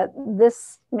that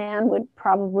this man would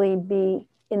probably be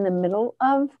in the middle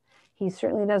of. He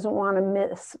certainly doesn't want to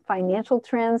miss financial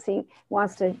trends. He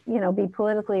wants to, be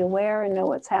politically aware and know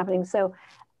what's happening. So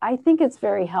I think it's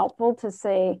very helpful to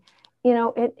say,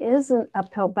 it is an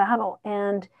uphill battle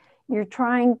and you're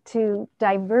trying to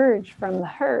diverge from the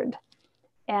herd.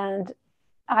 And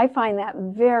I find that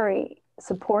very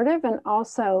supportive, and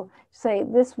also say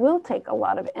this will take a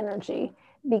lot of energy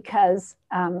because,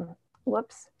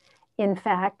 in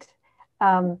fact,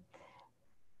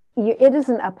 it is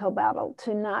an uphill battle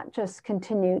to not just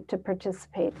continue to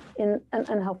participate in an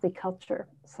unhealthy culture.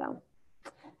 So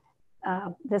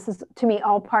this is, to me,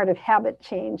 all part of habit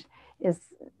change is,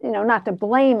 not to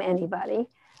blame anybody,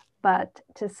 but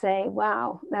to say,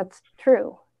 wow, that's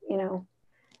true.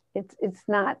 It's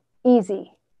not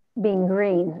easy being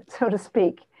green, so to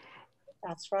speak.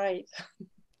 That's right.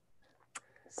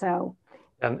 So.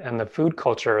 And the food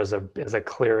culture is a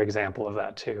clear example of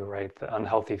that too, right? The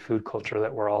unhealthy food culture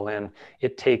that we're all in.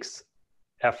 It takes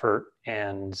effort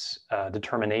and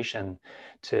determination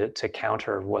to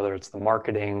counter, whether it's the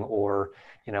marketing or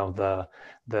the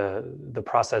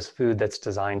processed food that's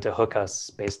designed to hook us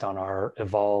based on our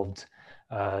evolved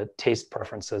taste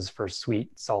preferences for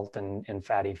sweet, salt, and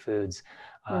fatty foods.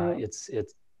 It's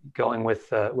going with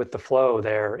the flow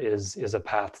there is a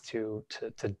path to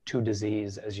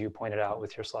disease, as you pointed out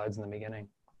with your slides in the beginning.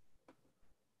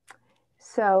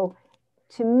 So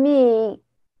to me,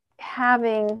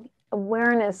 having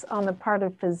awareness on the part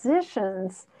of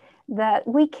physicians that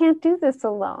we can't do this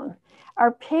alone.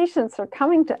 Our patients are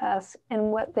coming to us,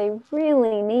 and what they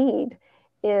really need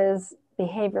is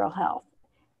behavioral health.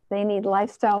 They need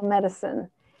lifestyle medicine.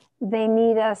 They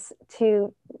need us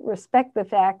to respect the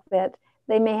fact that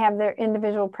they may have their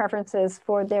individual preferences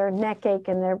for their neck ache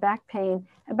and their back pain,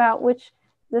 about which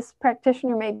this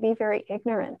practitioner may be very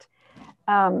ignorant.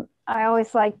 I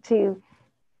always like to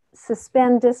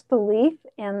suspend disbelief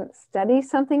and study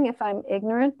something if I'm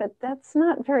ignorant, but that's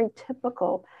not very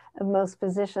typical of most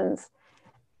physicians.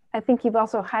 I think you've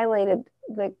also highlighted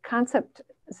the concept,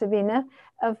 Sabine,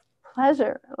 of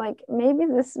pleasure. Like maybe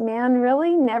this man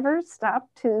really never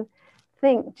stopped to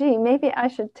think, gee, maybe I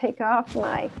should take off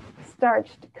my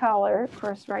starched collar. Of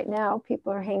course, right now,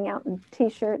 people are hanging out in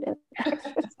t-shirt and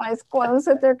exercise clothes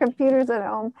at their computers at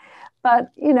home. But,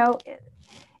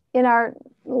 in our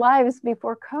lives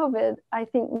before COVID, I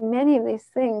think many of these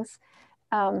things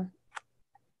are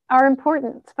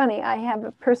important. It's funny, I have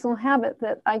a personal habit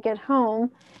that I get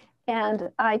home and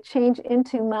I change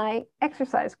into my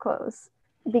exercise clothes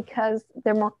because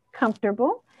they're more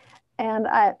comfortable. And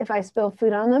if I spill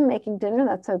food on them making dinner,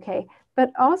 that's okay.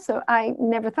 But also, I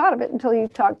never thought of it until you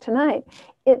talked tonight.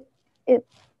 It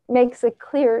makes a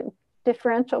clear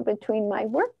differential between my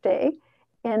workday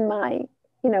and my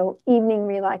evening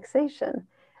relaxation.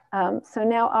 So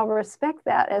now I'll respect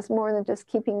that as more than just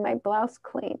keeping my blouse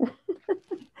clean.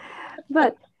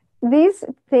 But these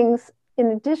things,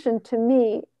 in addition to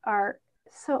me, are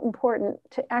so important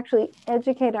to actually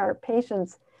educate our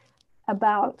patients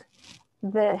about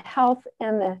the health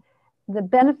and the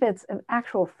benefits of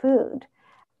actual food.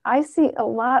 I see a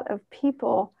lot of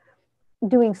people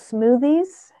doing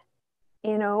smoothies,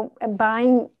 and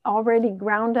buying already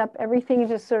ground up everything and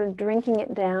just sort of drinking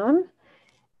it down.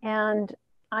 And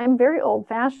I'm very old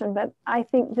fashioned, but I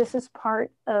think this is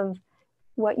part of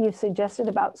what you suggested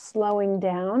about slowing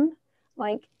down.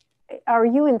 Like, are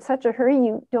you in such a hurry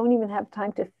you don't even have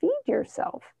time to feed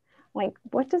yourself? Like,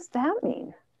 what does that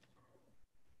mean?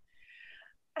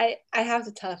 I have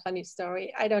to tell a funny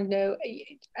story. I don't know.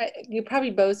 You probably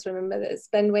both remember this.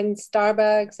 When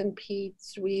Starbucks and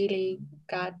Pete's really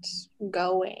got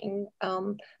going,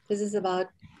 this is about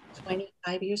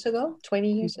 25 years ago,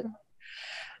 20 years ago.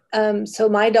 So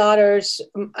my daughters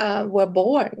were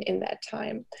born in that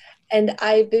time. And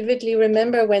I vividly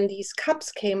remember when these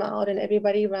cups came out and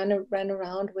everybody ran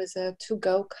around with a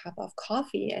to-go cup of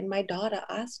coffee, and my daughter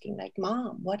asking like,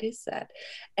 "Mom, what is that?"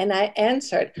 And I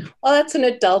answered, "Well, that's an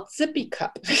adult sippy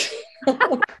cup." Because,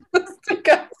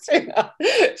 you know,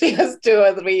 she was 2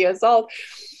 or 3 years old.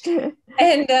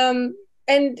 And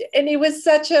it was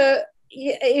such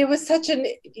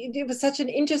an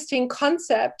interesting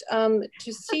concept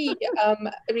to see,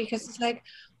 because it's like,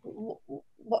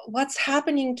 what's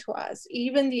happening to us?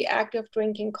 Even the act of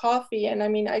drinking coffee. And I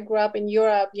mean, I grew up in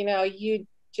Europe, you know, you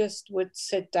just would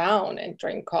sit down and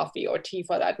drink coffee or tea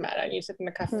for that matter. And you sit in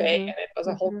a cafe and it was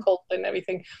a whole cult and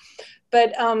everything.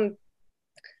 But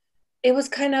it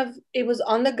was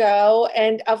on the go.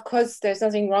 And of course, there's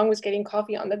nothing wrong with getting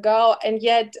coffee on the go. And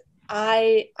yet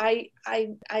I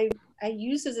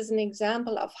use this as an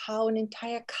example of how an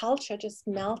entire culture just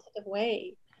melted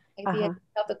away. Like the idea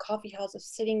of the coffee house, of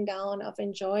sitting down, of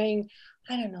enjoying,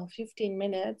 I don't know, 15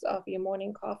 minutes of your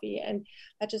morning coffee, and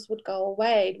that just would go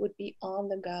away. It would be on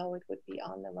the go. It would be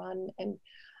on the run. And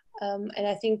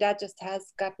I think that just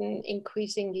has gotten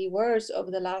increasingly worse over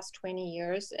the last 20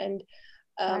 years. And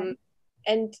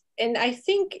and I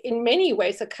think in many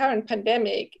ways the current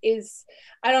pandemic is,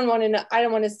 I don't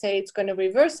want to say it's going to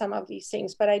reverse some of these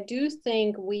things, but I do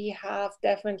think we are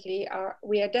definitely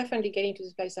getting to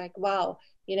this place like, wow,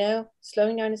 you know,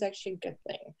 slowing down is actually a good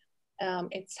thing.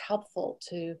 It's helpful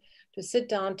to sit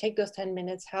down, take those 10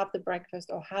 minutes, have the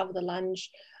breakfast or have the lunch,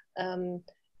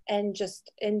 and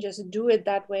just do it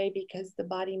that way, because the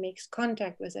body makes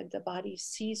contact with it. The body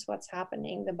sees what's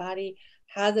happening. The body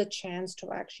has a chance to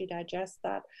actually digest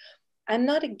that. I'm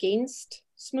not against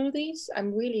smoothies.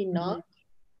 I'm really not.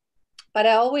 But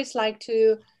I always like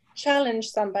to challenge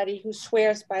somebody who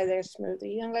swears by their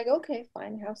smoothie. I'm like, okay,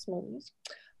 fine, have smoothies.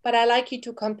 But I like you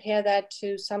to compare that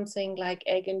to something like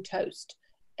egg and toast.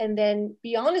 And then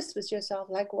be honest with yourself,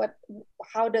 like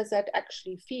how does that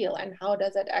actually feel? And how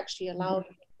does that actually allow you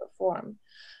to perform?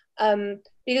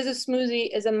 Because a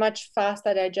smoothie is a much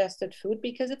faster digested food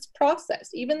because it's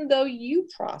processed, even though you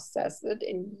process it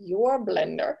in your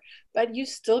blender, but you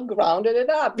still grounded it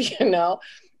up, you know,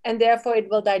 and therefore it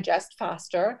will digest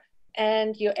faster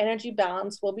and your energy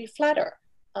balance will be flatter.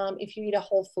 If you eat a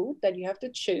whole food that you have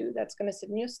to chew, that's going to sit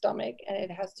in your stomach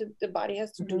and the body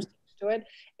has to do something to it,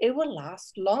 it will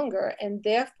last longer. And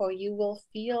therefore you will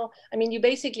feel, I mean, you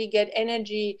basically get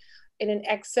energy in an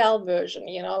Excel version,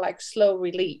 you know, like slow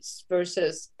release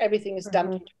versus everything is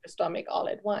dumped into your stomach all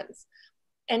at once.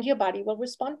 And your body will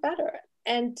respond better.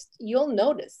 And you'll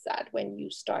notice that when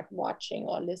you start watching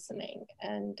or listening.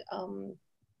 And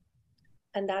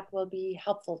that will be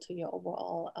helpful to your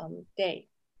overall day.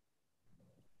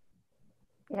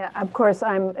 Yeah, of course,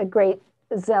 I'm a great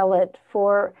zealot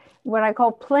for what I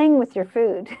call playing with your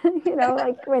food. You know,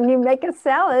 like when you make a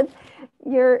salad,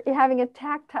 you're having a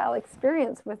tactile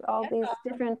experience with all these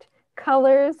different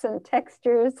colors and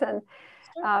textures. And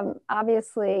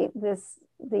obviously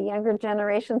the younger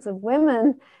generations of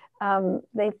women,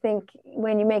 they think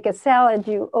when you make a salad,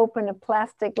 you open a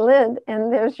plastic lid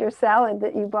and there's your salad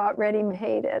that you bought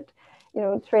ready-made at, you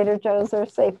know, Trader Joe's or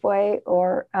Safeway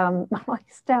or Molly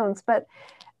Stone's. But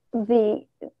the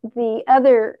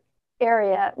other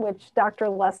area, which Dr.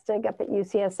 Lustig up at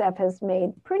UCSF has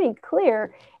made pretty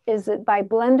clear, is that by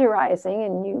blenderizing,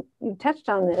 and you touched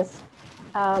on this,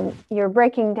 you're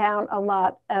breaking down a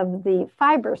lot of the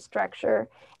fiber structure.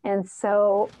 And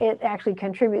so it actually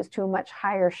contributes to a much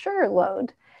higher sugar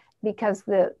load because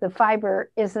the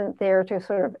fiber isn't there to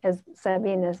sort of, as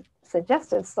Sabine has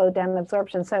suggested, slow down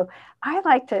absorption. So I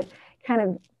like to kind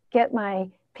of get my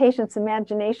patient's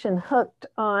imagination hooked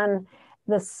on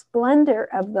the splendor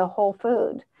of the whole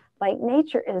food. Like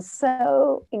nature is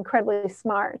so incredibly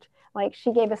smart. Like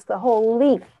she gave us the whole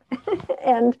leaf.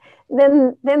 And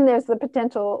then there's the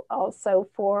potential also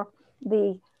for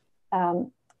the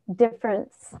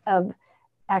difference of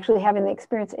actually having the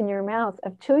experience in your mouth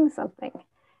of chewing something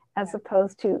as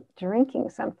opposed to drinking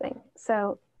something.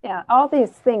 So yeah, all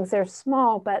these things, they're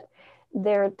small, but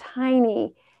they're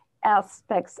tiny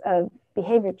aspects of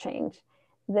behavior change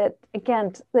that,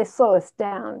 again, they slow us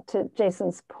down, to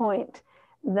Jason's point,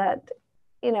 that,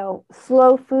 you know,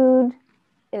 slow food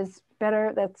is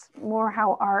better. That's more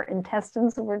how our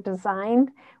intestines were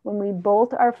designed. When we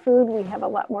bolt our food, we have a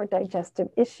lot more digestive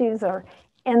issues. Our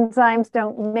enzymes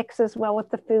don't mix as well with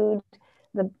the food.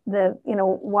 The you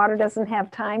know, water doesn't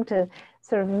have time to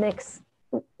sort of mix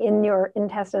in your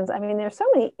intestines. I mean, there's so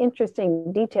many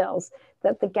interesting details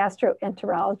that the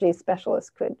gastroenterology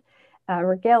specialist could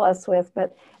regale us with,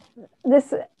 but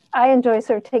this, I enjoy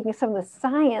sort of taking some of the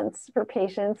science for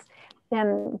patients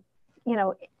and, you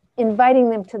know, inviting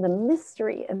them to the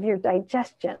mystery of your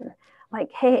digestion.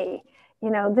 Like, hey, you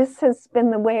know, this has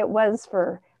been the way it was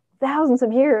for thousands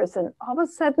of years. And all of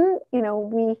a sudden, you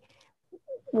know,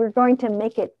 we're going to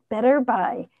make it better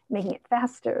by making it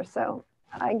faster. So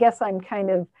I guess I'm kind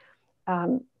of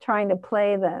trying to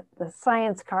play the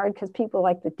science card because people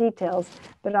like the details,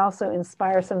 but also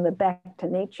inspire some of the back to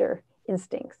nature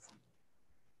instincts.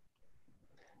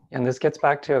 And this gets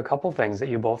back to a couple things that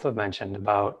you both have mentioned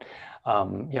about,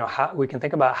 you know, how we can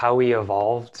think about how we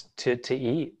evolved to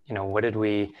eat. You know, what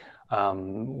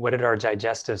did our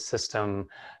digestive system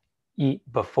eat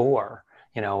before?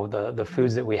 You know, the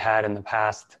foods that we had in the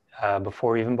past,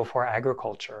 even before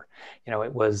agriculture. You know,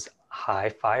 it was high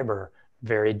fiber,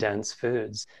 very dense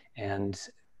foods, and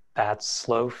that's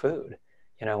slow food.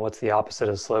 You know, what's the opposite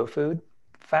of slow food?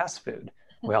 Fast food.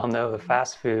 We all know the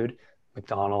fast food,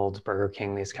 McDonald's, Burger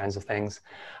King, these kinds of things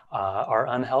are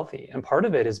unhealthy. And part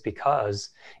of it is because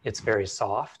it's very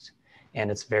soft and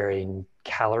it's very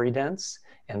calorie dense,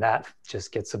 and that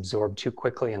just gets absorbed too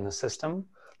quickly in the system.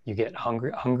 You get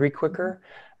hungry quicker,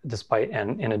 despite,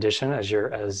 and in addition, as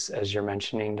you're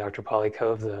mentioning, Dr.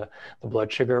 Pollycove, the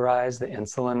blood sugar rise, the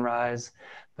insulin rise,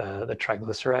 the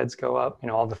triglycerides go up, you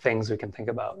know, all the things we can think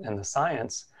about. And the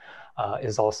science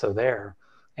is also there.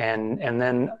 And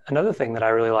then another thing that I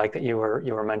really like that you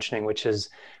were mentioning, which is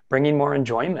bringing more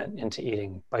enjoyment into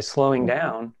eating. By slowing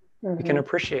down, we can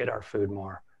appreciate our food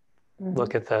more.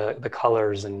 Look at the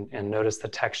colors and notice the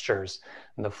textures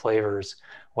and the flavors.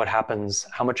 What happens?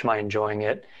 How much am I enjoying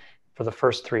it for the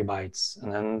first 3 bites, and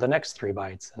then the next 3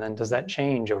 bites, and then does that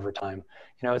change over time?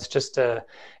 You know, it's just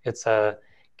it's a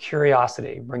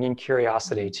curiosity. Bringing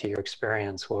curiosity to your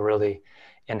experience will really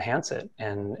enhance it.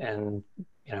 And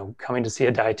you know, coming to see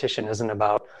a dietitian isn't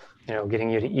about, you know, getting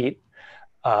you to eat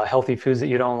healthy foods that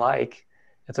you don't like.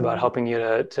 It's about helping you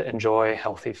to enjoy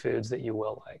healthy foods that you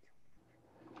will like.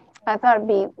 I thought it'd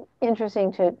be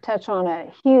interesting to touch on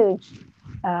a huge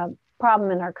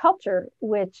problem in our culture,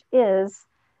 which is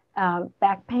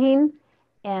back pain.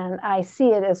 And I see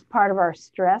it as part of our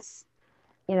stress.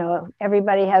 You know,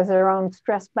 everybody has their own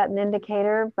stress button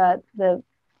indicator, but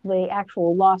the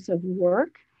actual loss of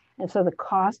work, and so the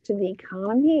cost to the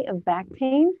economy of back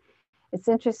pain. It's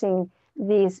interesting,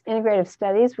 these integrative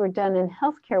studies were done in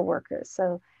healthcare workers.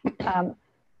 So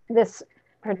this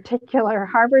particular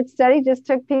Harvard study just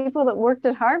took people that worked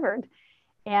at Harvard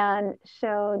and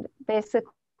showed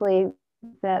basically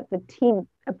that the team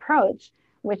approach,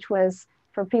 which was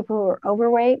for people who are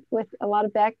overweight with a lot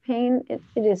of back pain, it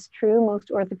is true. Most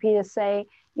orthopedists say,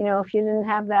 you know, if you didn't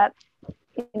have that,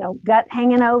 you know, gut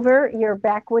hanging over, your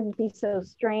back wouldn't be so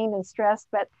strained and stressed.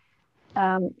 But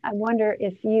I wonder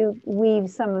if you weave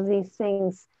some of these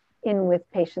things in with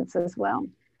patients as well.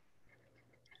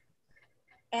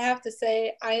 I have to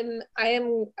say, I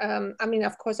mean,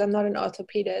 of course, I'm not an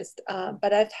orthopedist,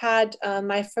 but I've had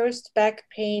my first back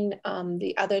pain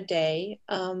the other day,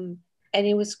 and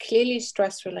it was clearly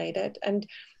stress related. And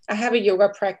I have a yoga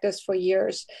practice for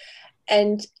years.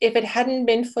 And if it hadn't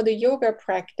been for the yoga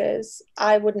practice,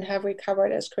 I wouldn't have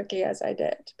recovered as quickly as I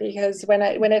did. Because when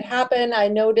it happened, I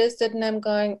noticed it and I'm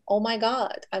going, oh my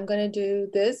God, I'm going to do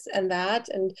this and that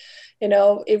and, you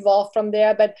know, evolve from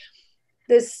there. But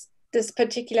this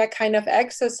particular kind of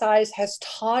exercise has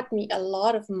taught me a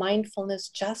lot of mindfulness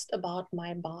just about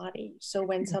my body. So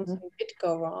when something did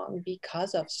go wrong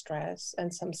because of stress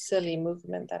and some silly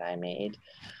movement that I made,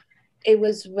 it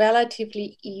was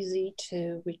relatively easy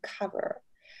to recover.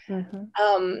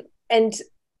 And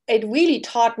it really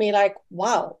taught me, like,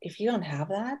 wow, if you don't have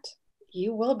that,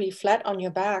 you will be flat on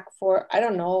your back for, I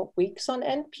don't know, weeks on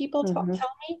end, people tell me,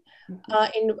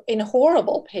 in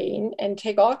horrible pain, and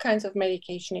take all kinds of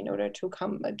medication in order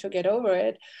to get over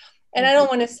it. And I don't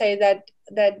want to say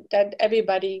that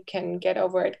everybody can get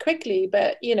over it quickly,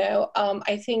 but, you know,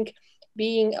 I think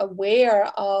being aware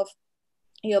of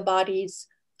your body's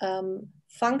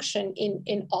function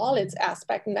in all its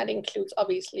aspects, and that includes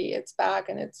obviously its back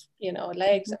and its, you know,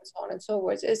 legs and so on and so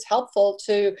forth, is helpful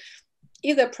to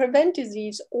either prevent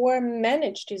disease or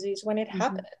manage disease when it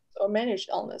happens, or manage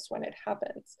illness when it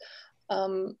happens.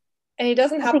 And it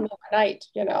doesn't happen overnight,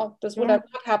 you know. This would have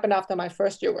not happened after my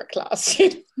first yoga class.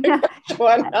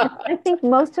 I think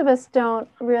most of us don't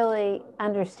really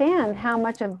understand how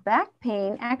much of back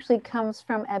pain actually comes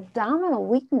from abdominal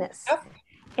weakness.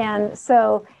 And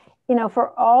so, you know,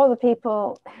 for all the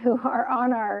people who are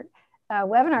on our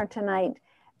webinar tonight,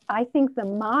 I think the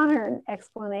modern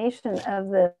explanation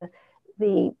of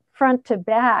the front to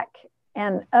back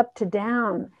and up to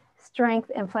down strength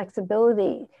and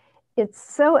flexibility, it's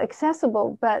so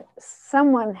accessible, but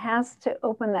someone has to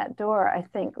open that door, I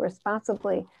think,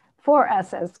 responsibly for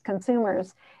us as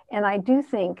consumers. And I do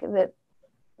think that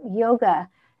yoga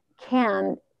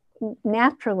can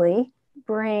naturally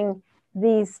bring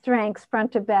these strengths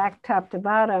front to back, top to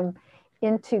bottom,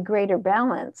 into greater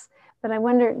balance. But I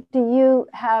wonder, do you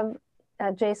have,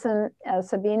 Jason,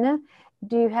 Sabine,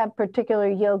 do you have particular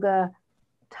yoga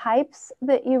types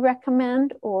that you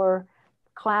recommend or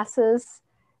classes?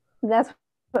 That's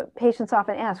what patients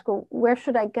often ask. Well, where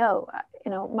should I go?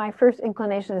 You know, my first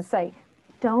inclination is to say,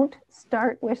 don't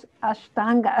start with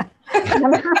Ashtanga,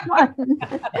 number one.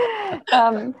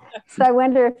 So I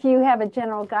wonder if you have a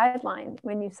general guideline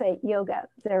when you say yoga.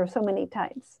 There are so many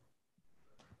types.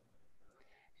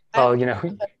 Well, you know,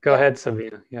 go ahead,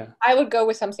 Sabine. Yeah. I would go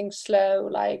with something slow,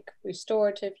 like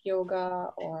restorative yoga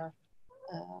or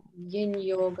yin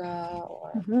yoga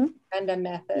or Randa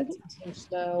method, something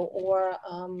slow, or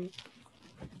I'm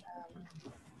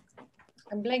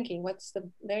blanking. What's the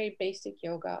very basic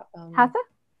yoga? Hatha?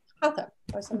 Hatha,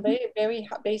 or some very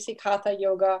basic Hatha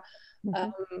yoga.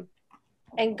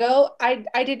 And go,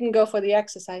 I didn't go for the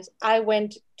exercise. I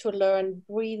went to learn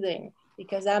breathing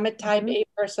because I'm a type A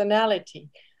personality.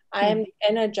 I am the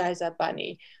Energizer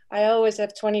Bunny. I always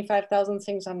have 25,000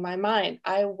 things on my mind.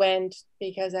 I went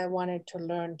because I wanted to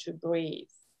learn to breathe,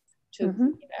 to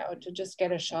you know, to just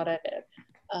get a shot at it.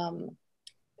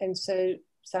 And so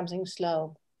something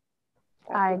slow.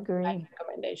 I agree. My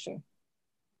recommendation.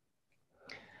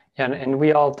 Yeah, and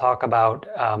we all talk about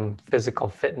physical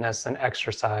fitness and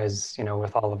exercise, you know,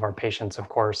 with all of our patients, of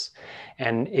course.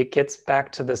 And it gets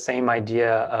back to the same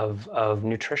idea of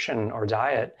nutrition or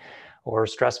diet or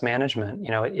stress management. You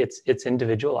know, it's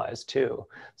individualized too.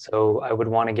 So I would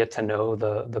want to get to know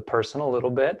the person a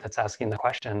little bit that's asking the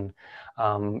question.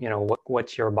 You know,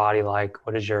 what's your body like?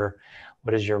 What does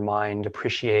your mind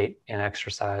appreciate in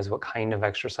exercise? What kind of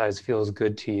exercise feels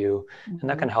good to you? And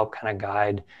that can help kind of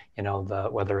guide, you know,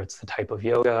 whether it's the type of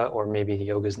yoga or maybe the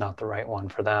yoga is not the right one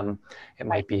for them. It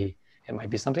might be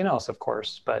something else, of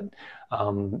course, but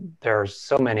there are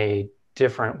so many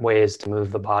different ways to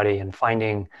move the body, and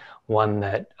finding one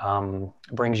that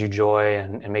brings you joy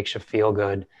and makes you feel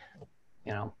good,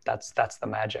 you know, that's the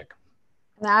magic.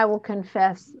 And I will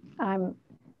confess, I'm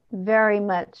very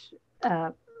much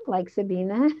like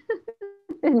Sabine,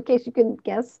 in case you couldn't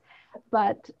guess,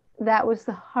 but that was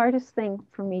the hardest thing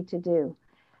for me to do.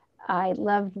 I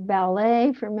loved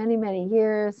ballet for many, many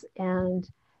years, and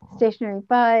stationary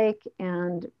bike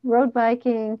and road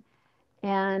biking,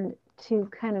 and to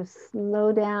kind of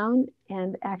slow down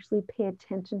and actually pay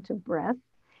attention to breath.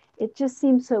 It just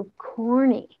seems so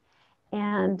corny.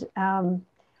 And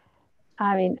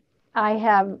I mean, I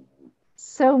have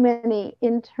so many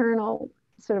internal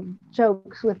sort of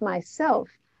jokes with myself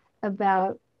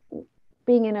about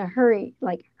being in a hurry,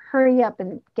 like hurry up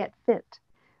and get fit.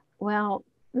 Well,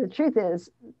 the truth is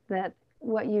that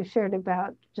what you shared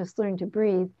about just learning to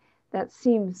breathe, that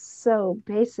seems so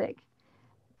basic,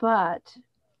 but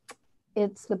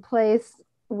it's the place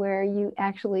where you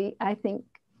actually, I think,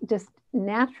 just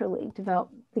naturally develop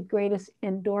the greatest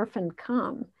endorphin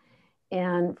calm.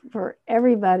 And for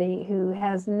everybody who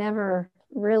has never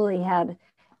really had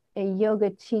a yoga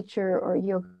teacher or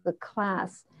yoga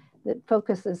class that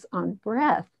focuses on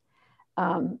breath,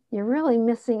 you're really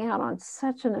missing out on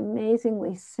such an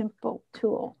amazingly simple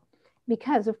tool,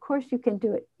 because of course you can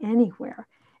do it anywhere.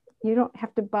 You don't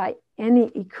have to buy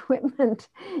any equipment.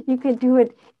 You can do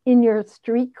it in your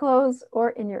street clothes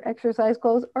or in your exercise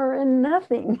clothes or in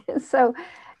nothing. So,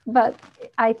 but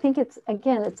I think it's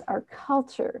our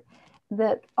culture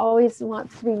that always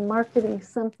wants to be marketing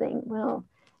something. Well,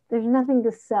 there's nothing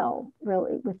to sell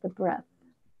really with the breath.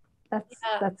 That's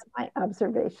my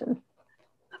observation.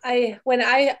 When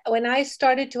I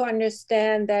started to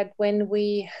understand that when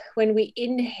we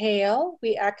inhale,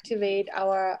 we activate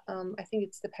our I think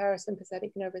it's the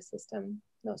parasympathetic nervous system,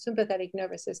 sympathetic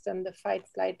nervous system, the fight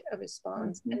flight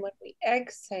response, and when we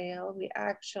exhale, we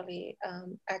actually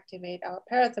activate our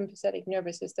parasympathetic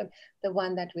nervous system, the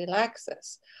one that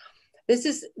relaxes. This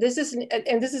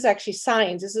is actually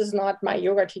science. This is not my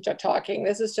yoga teacher talking.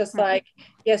 This is just like,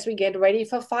 yes, we get ready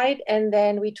for fight, and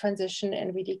then we transition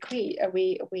and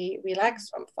we relax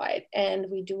from fight, and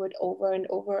we do it over and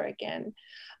over again.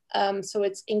 So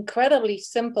it's incredibly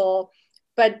simple,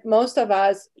 but most of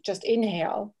us just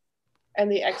inhale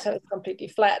and the exhale is completely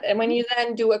flat. And when you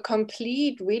then do a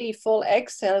complete, really full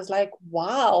exhale, it's like,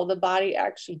 wow, the body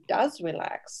actually does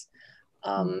relax.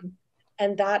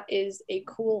 And that is a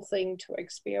cool thing to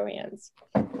experience.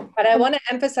 But I want to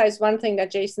emphasize one thing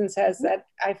that Jason says that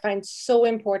I find so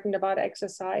important about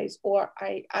exercise, or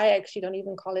I actually don't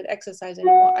even call it exercise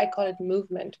anymore. I call it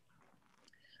movement.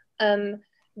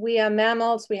 we are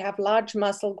mammals, we have large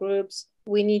muscle groups,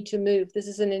 we need to move. This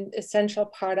is an essential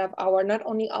part of our, not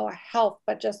only our health,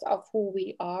 but just of who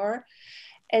we are.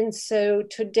 And so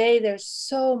today there's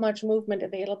so much movement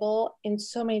available in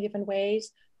so many different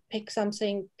ways. Pick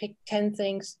something, pick 10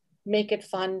 things, make it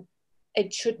fun.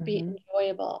 It should be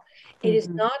enjoyable. It is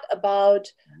not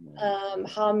about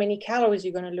how many calories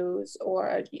you're going to lose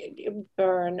or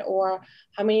burn, or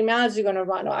how many miles you're going to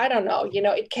run, or I don't know. You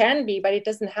know, it can be, but it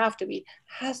doesn't have to be. It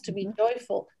has to be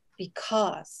joyful,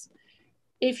 because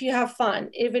if you have fun,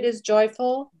 if it is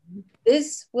joyful,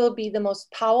 this will be the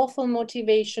most powerful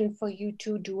motivation for you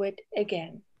to do it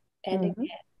again and again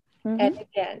and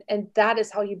again. And that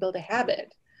is how you build a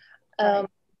habit.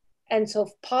 And so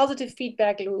positive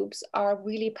feedback loops are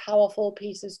really powerful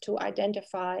pieces to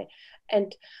identify.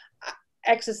 And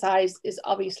exercise is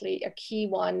obviously a key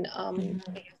one.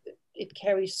 It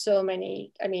carries so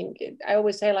many, I mean, I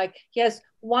always say, like, yes,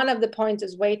 one of the points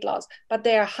is weight loss, but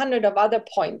there are 100 of other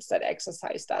points that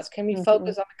exercise does. Can we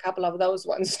focus on a couple of those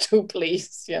ones too,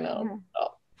 please? You know,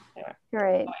 so, anyway.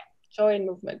 Great. Joy in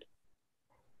movement.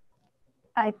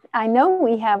 I know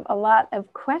we have a lot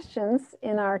of questions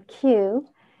in our queue,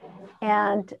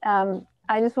 and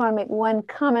I just want to make one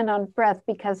comment on breath,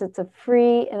 because it's a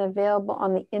free and available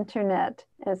on the internet.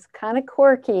 And it's kind of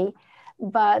quirky,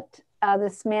 but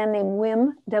this man named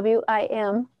Wim,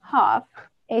 W-I-M, Hof,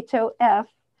 H-O-F,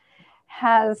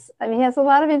 has a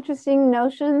lot of interesting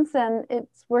notions, and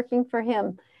it's working for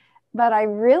him. But I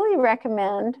really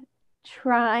recommend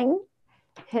trying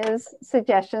his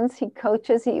suggestions. He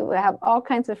coaches, he will have all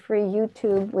kinds of free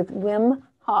YouTube with Wim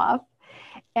Hof,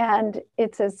 and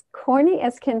it's as corny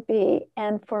as can be.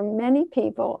 And for many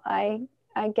people, I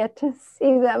get to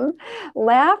see them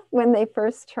laugh when they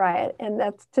first try it. And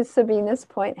that's, to Sabine's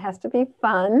point, has to be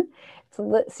fun.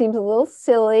 It seems a little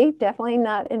silly, definitely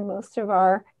not in most of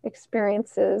our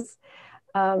experiences,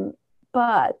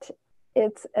 but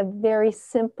it's a very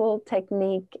simple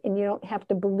technique, and you don't have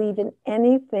to believe in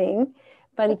anything,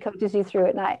 but he coaches you through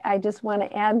it. And I just want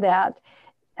to add that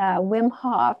Wim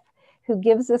Hof, who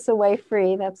gives this away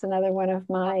free, that's another one of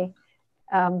my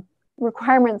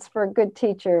requirements for a good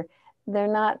teacher. They're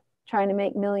not trying to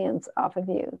make millions off of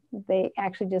you. They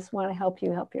actually just want to help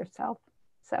you help yourself.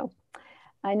 So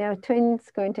I know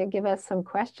Twin's going to give us some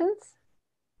questions.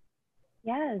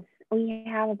 Yes, we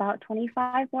have about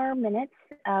 25 more minutes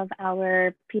of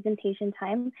our presentation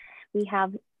time. We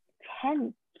have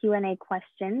 10 Q&A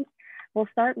questions. We'll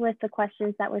start with the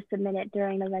questions that were submitted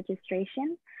during the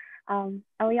registration.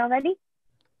 Are we all ready?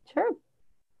 Sure.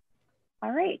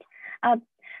 All right.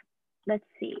 Let's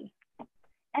see.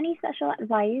 Any special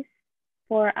advice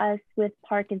for us with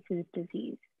Parkinson's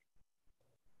disease?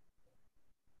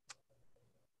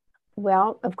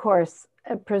 Well, of course,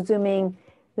 presuming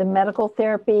the medical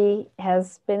therapy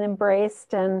has been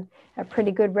embraced and a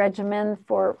pretty good regimen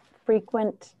for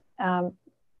frequent,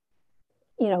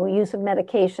 use of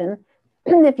medication,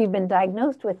 if you've been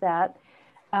diagnosed with that,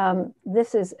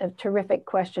 this is a terrific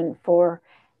question for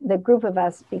the group of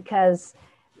us, because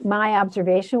my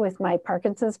observation with my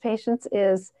Parkinson's patients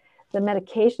is the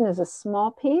medication is a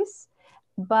small piece,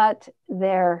 but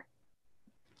their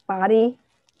body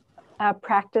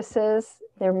practices,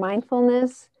 their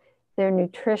mindfulness, their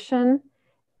nutrition,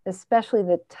 especially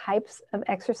the types of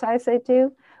exercise they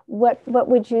do. What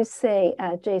would you say,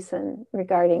 Jason,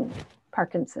 regarding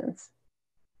Parkinson's?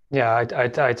 Yeah,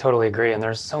 I totally agree. And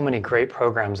there's so many great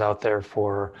programs out there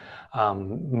for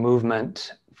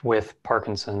movement with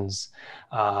Parkinson's.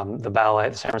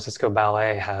 The San Francisco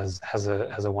Ballet has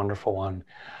a wonderful one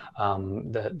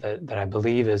that I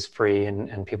believe is free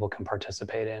and people can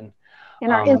participate in.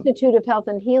 And our Institute of Health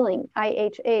and Healing,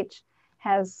 IHH,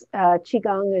 has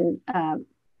Qigong and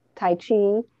Tai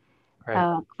Chi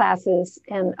classes,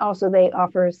 and also they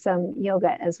offer some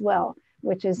yoga as well,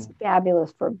 which is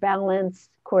fabulous for balance,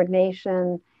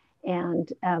 coordination,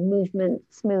 and movement,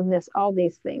 smoothness, all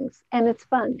these things. And it's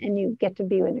fun, and you get to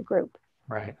be in a group.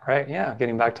 Right. Yeah,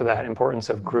 getting back to that importance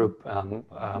of group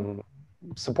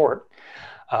support.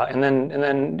 And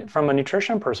then from a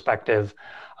nutrition perspective,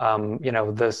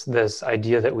 this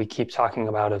idea that we keep talking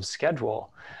about of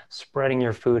schedule, spreading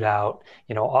your food out,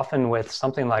 often with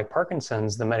something like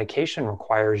Parkinson's, the medication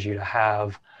requires you to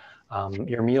have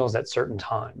your meals at certain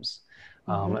times.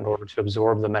 In order to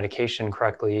absorb the medication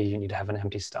correctly, you need to have an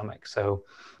empty stomach. So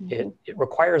it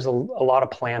requires a lot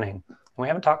of planning. We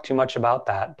haven't talked too much about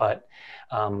that, but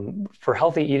for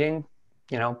healthy eating,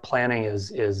 planning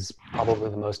is probably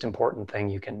the most important thing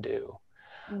you can do.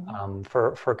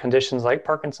 For conditions like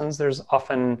Parkinson's, there's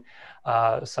often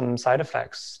some side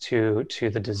effects to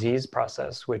the disease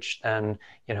process, which then,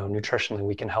 nutritionally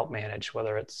we can help manage,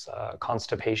 whether it's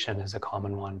constipation is a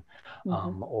common one,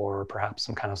 or perhaps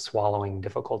some kind of swallowing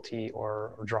difficulty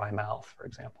or dry mouth, for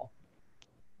example.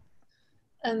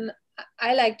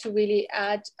 I like to really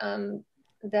add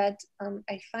that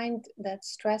I find that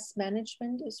stress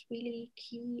management is really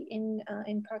key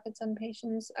in Parkinson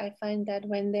patients. I find that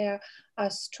when they are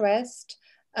stressed,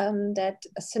 that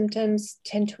symptoms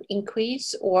tend to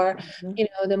increase, or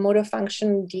the motor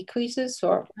function decreases,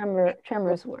 or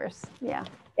tremors worse. Yeah.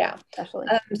 Especially.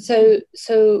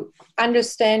 So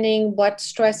understanding what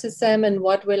stresses them and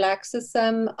what relaxes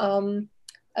them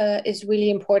is really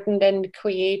important, and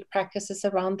create practices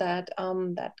around that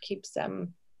that keeps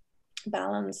them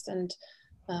balanced and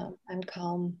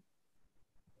calm.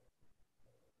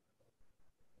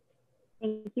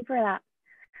 Thank you for that.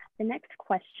 The next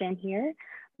question here.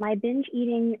 My binge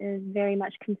eating is very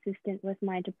much consistent with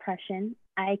my depression.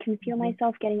 I can feel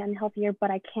myself getting unhealthier, but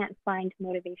I can't find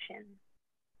motivation.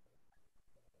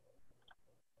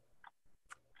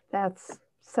 That's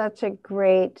such a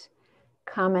great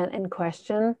comment and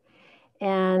question.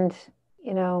 And,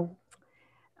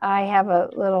 I have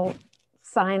a little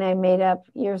sign I made up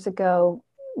years ago,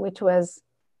 which was,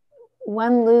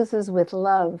 one loses with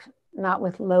love, not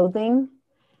with loathing.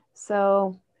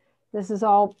 So this is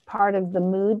all part of the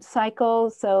mood cycle.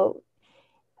 So,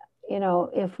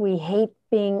 if we hate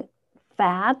being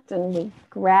fat and we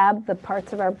grab the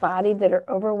parts of our body that are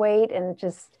overweight and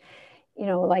just,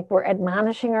 like we're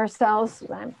admonishing ourselves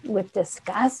with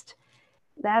disgust,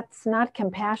 that's not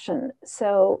compassion.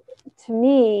 So to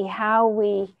me, how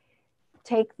we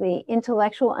take the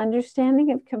intellectual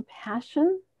understanding of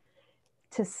compassion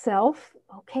to self,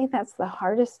 okay, that's the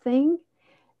hardest thing.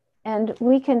 And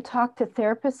we can talk to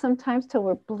therapists sometimes till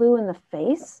we're blue in the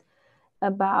face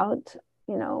about,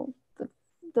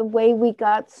 the way we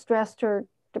got stressed or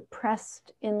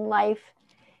depressed in life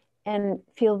and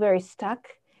feel very stuck.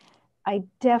 I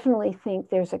definitely think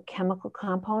there's a chemical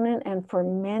component. And for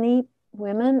many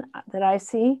women that I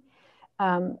see,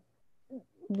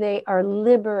 they are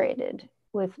liberated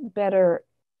with better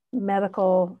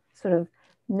medical sort of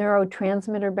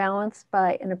neurotransmitter balance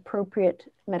by an appropriate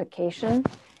medication.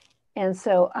 And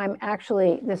so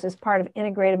this is part of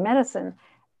integrative medicine.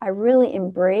 I really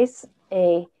embrace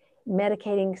a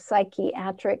medicating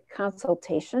psychiatric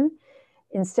consultation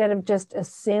instead of just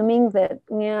assuming that,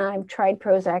 I've tried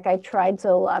Prozac, I tried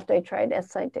Zoloft, I tried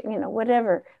S-citate,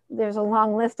 whatever. There's a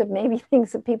long list of maybe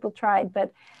things that people tried,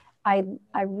 but I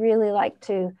really like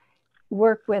to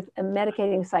work with a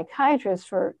medicating psychiatrist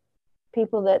for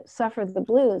people that suffer the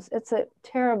blues. It's a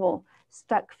terrible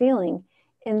stuck feeling.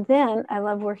 And then I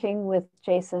love working with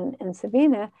Jason and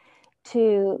Sabine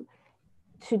to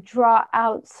draw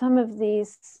out some of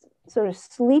these sort of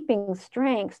sleeping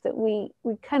strengths that we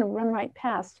kind of run right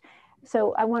past.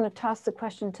 So I want to toss the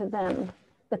question to them,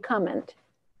 the comment,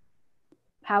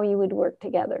 how you would work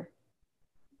together.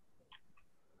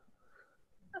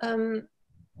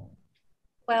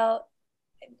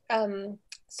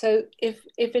 So if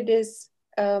it is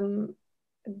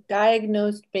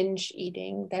diagnosed binge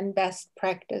eating, then best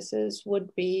practices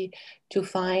would be to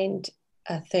find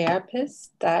a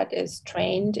therapist that is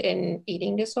trained in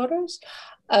eating disorders,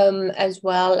 as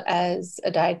well as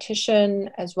a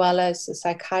dietitian, as well as a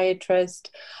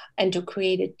psychiatrist, and to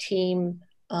create a team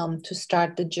to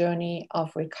start the journey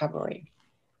of recovery.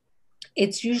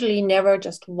 It's usually never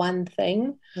just one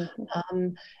thing.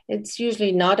 It's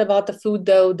usually not about the food,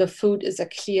 though the food is a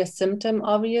clear symptom,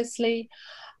 obviously.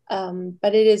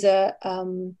 But it is a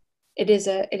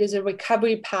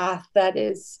recovery path that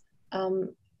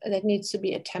needs to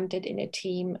be attempted in a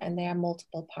team, and there are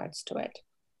multiple parts to it.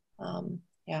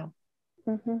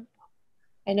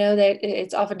 I know that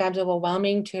it's oftentimes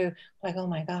overwhelming to like, oh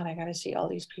my God, I got to see all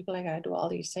these people, I got to do all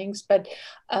these things. But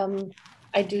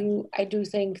I do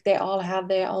think they all have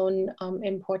their own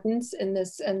importance in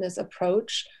this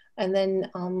approach, and then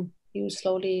you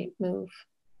slowly move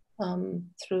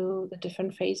through the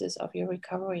different phases of your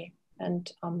recovery.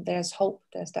 And there's hope.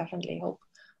 There's definitely hope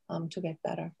to get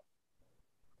better.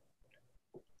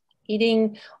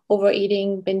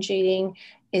 Overeating, binge eating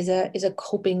is a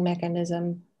coping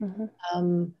mechanism,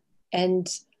 and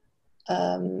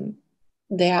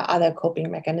there are other coping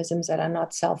mechanisms that are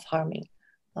not self-harming.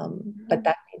 But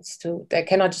that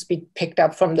cannot just be picked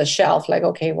up from the shelf, like,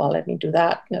 okay, well, let me do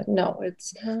that. No,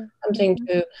 it's something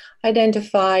to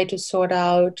identify, to sort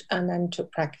out, and then to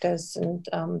practice and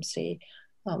see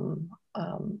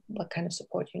what kind of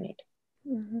support you need.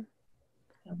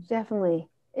 Definitely.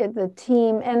 The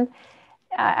team, and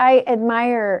I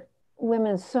admire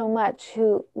women so much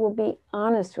who will be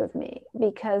honest with me,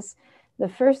 because the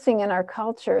first thing in our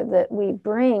culture that we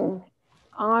bring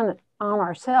on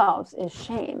ourselves is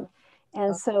shame.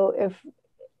 And so if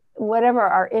whatever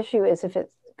our issue is, if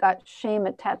it's got shame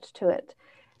attached to it,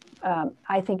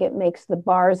 I think it makes the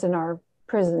bars in our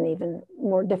prison even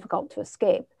more difficult to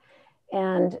escape.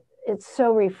 And it's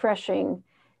so refreshing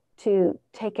to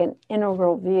take an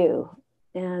integral view.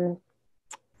 And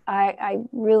I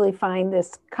really find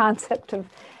this concept of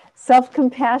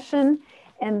self-compassion,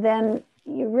 and then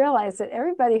you realize that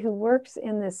everybody who works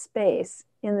in this space,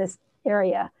 in this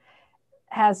area,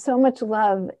 has so much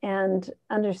love and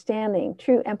understanding,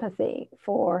 true empathy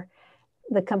for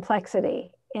the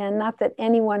complexity. And not that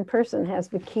any one person has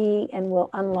the key and will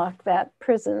unlock that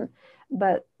prison,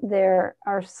 but there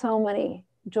are so many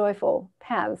joyful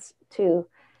paths to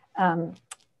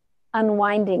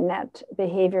unwinding that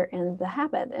behavior and the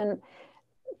habit. And,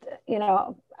 you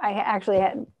know, I actually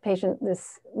had a patient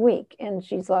this week, and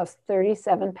she's lost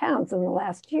 37 pounds in the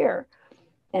last year,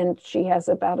 and she has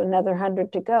about another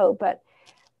 100 to go. But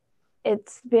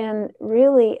it's been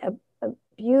really a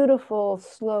beautiful,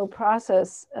 slow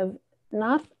process of,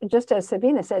 not just as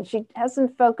Sabine said, she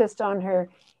hasn't focused on her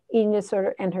eating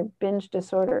disorder and her binge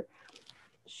disorder.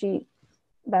 She,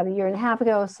 about a year and a half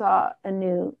ago, saw a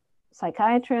new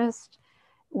psychiatrist,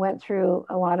 went through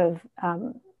a lot of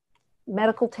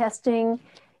medical testing,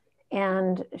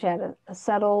 and she had a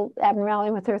subtle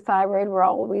abnormality with her thyroid. We're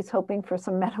always hoping for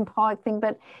some metabolic thing,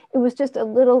 but it was just a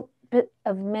little bit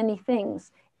of many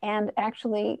things. And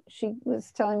actually, she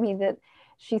was telling me that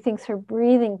she thinks her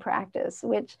breathing practice,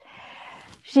 which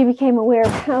she became aware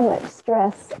of how much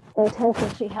stress and tension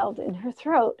she held in her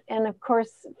throat. And of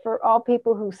course, for all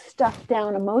people who stuff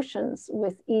down emotions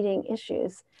with eating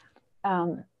issues,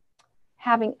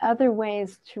 having other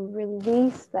ways to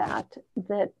release that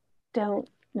don't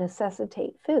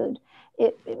necessitate food.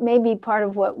 It may be part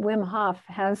of what Wim Hof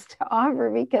has to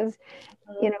offer, because,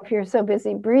 you know, if you're so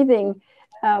busy breathing,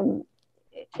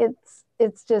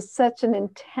 it's just such an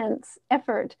intense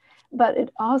effort, but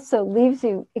it also leaves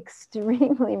you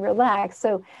extremely relaxed.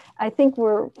 So I think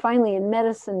we're finally in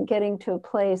medicine getting to a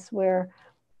place where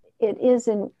it is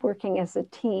in working as a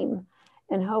team.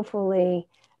 And hopefully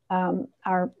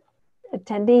our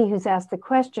attendee who's asked the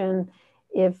question,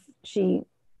 if she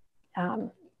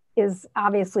is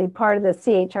obviously part of the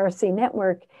CHRC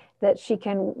network, that she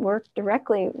can work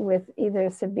directly with either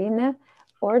Sabine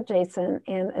or Jason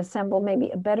and assemble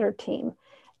maybe a better team.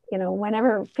 You know,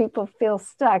 whenever people feel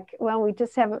stuck, well, we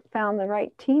just haven't found the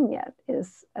right team yet,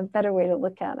 is a better way to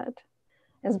look at it,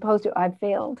 as opposed to I've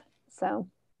failed. So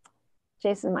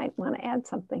Jason might want to add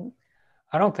something.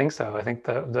 I don't think so. I think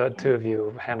the two of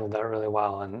you handled that really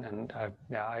well, and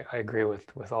I agree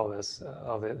with all this,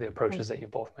 all the approaches that you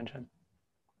both mentioned.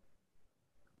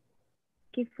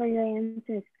 Thank you for your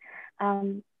answers.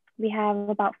 We have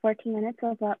about 14 minutes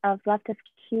of left of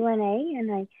Q&A,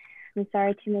 and I'm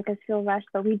sorry to make us feel rushed,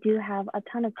 but we do have a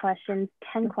ton of questions,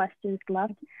 10 questions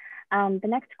left. The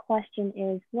next question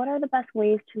is, what are the best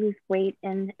ways to lose weight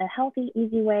in a healthy,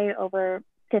 easy way over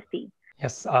 50?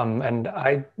 Yes,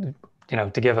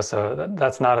 and to give us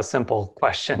that's not a simple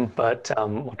question, but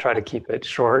we'll try to keep it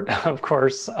short, of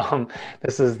course.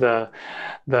 This is the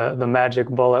magic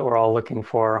bullet we're all looking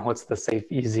for. What's the safe,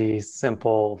 easy,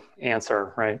 simple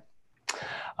answer, right?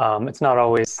 It's not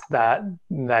always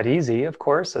that easy, of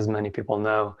course, as many people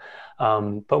know.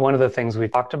 But one of the things we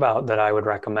talked about that I would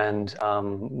recommend,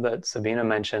 that Sabine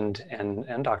mentioned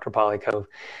and Dr. Pollycove,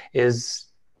 is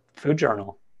food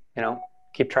journal. You know,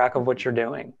 keep track of what you're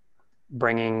doing.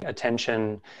 Bringing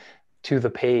attention to the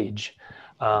page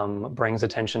brings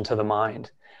attention to the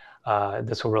mind.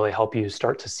 This will really help you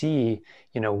start to see,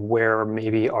 you know, where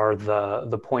maybe are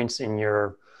the points in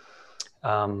your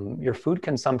food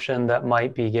consumption that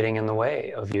might be getting in the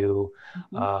way of you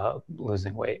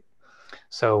losing weight.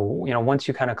 So, you know, once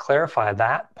you kind of clarify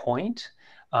that point,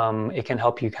 it can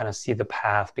help you kind of see the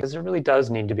path, because it really does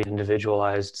need to be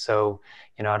individualized. So,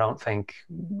 you know, I don't think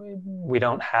we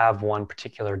don't have one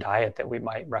particular diet that we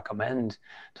might recommend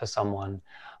to someone,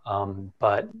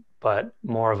 but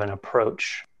more of an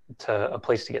approach to a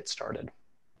place to get started.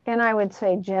 And I would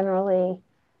say generally,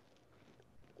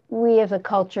 we as a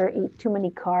culture eat too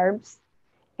many carbs,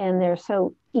 and they're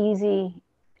so easy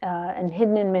and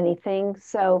hidden in many things.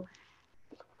 So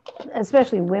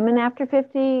especially women after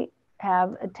 50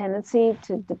 have a tendency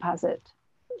to deposit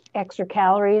extra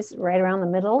calories right around the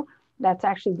middle. That's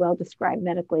actually well described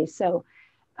medically. So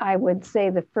I would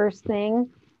say the first thing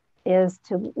is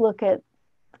to look at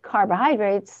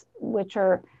carbohydrates, which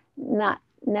are not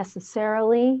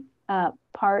necessarily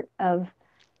part of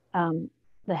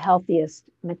the healthiest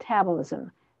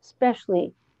metabolism,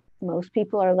 especially most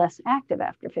people are less active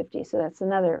after 50. So that's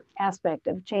another aspect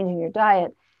of changing your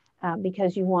diet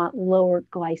because you want lower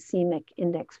glycemic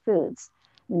index foods.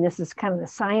 And this is kind of the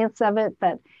science of it,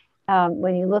 but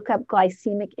when you look up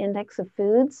glycemic index of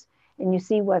foods and you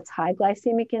see what's high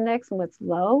glycemic index and what's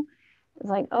low, it's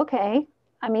like, okay,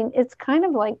 I mean, it's kind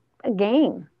of like a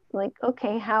game. Like,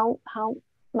 okay, how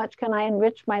much can I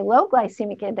enrich my low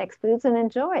glycemic index foods and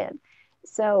enjoy it?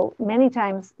 So many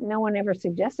times no one ever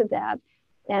suggested that,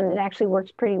 and it actually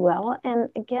works pretty well. And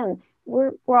again,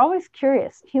 we're always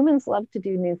curious. Humans love to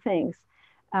do new things.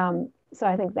 So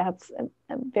I think that's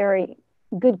a very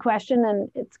good question, and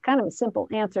it's kind of a simple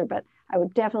answer, but I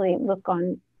would definitely look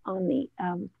on the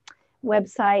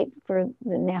website for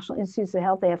the National Institutes of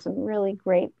Health. They have some really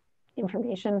great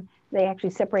information. They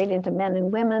actually separate into men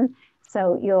and women,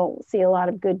 so you'll see a lot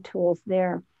of good tools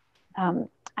there.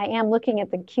 I am looking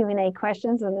at the Q&A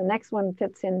questions, and the next one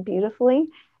fits in beautifully.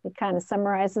 It kind of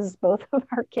summarizes both of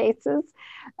our cases.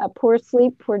 Poor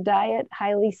sleep, poor diet,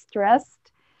 highly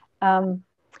stressed, and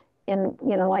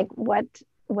like what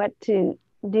to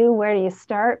do, where do you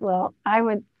start? Well, I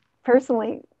would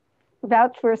personally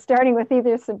vouch for starting with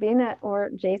either Sabine or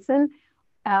Jason,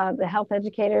 the health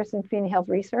educators in Community Health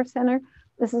Resource Center.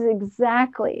 This is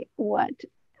exactly what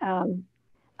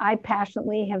I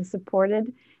passionately have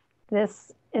supported,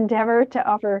 this endeavor to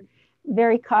offer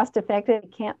very cost-effective.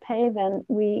 Can't pay, then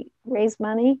we raise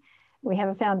money. We have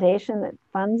a foundation that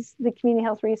funds the Community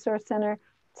Health Resource Center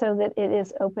so that it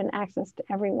is open access to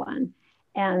everyone.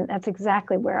 And that's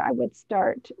exactly where I would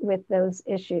start with those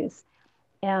issues.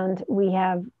 And we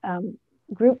have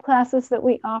group classes that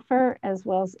we offer as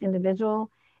well as individual.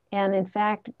 And in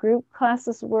fact, group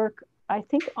classes work, I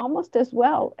think, almost as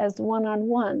well as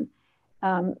one-on-one,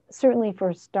 certainly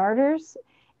for starters,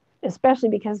 especially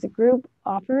because the group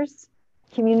offers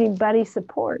community buddy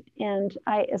support. And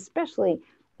I especially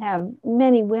have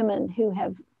many women who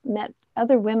have met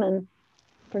other women,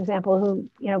 for example, who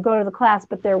go to the class,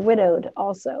 but they're widowed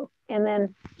also. And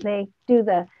then they do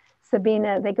the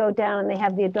Sabine, they go down and they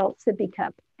have the adult sippy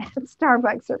cup at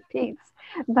Starbucks or Pete's.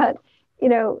 But,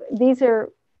 these are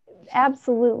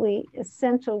absolutely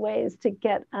essential ways to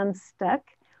get unstuck.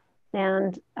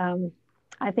 And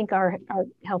I think our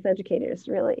health educators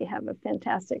really have a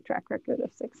fantastic track record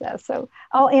of success. So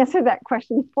I'll answer that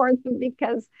question for them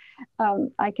because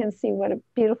I can see what a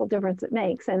beautiful difference it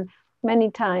makes. And many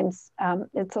times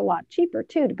it's a lot cheaper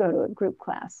too to go to a group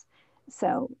class.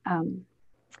 So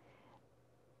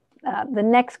the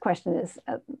next question is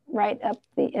right up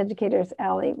the educator's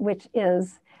alley, which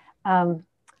is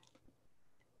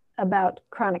about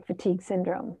chronic fatigue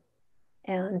syndrome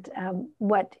and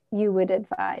what you would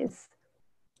advise,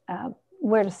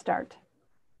 where to start.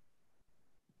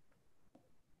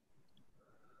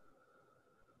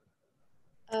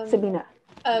 Sabine.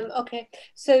 Okay,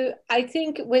 so I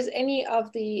think with any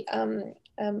of the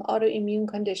autoimmune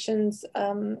conditions,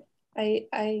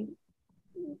 I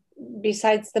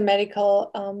besides the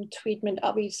medical treatment,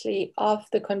 obviously, of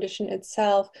the condition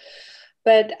itself,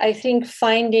 but I think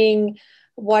finding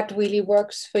what really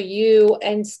works for you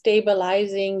and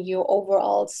stabilizing your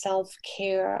overall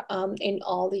self-care in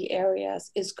all the areas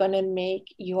is going to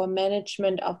make your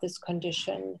management of this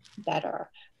condition better.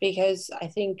 Because I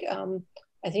think I'm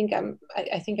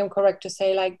correct to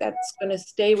say, like, that's going to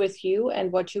stay with you,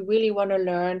 and what you really want to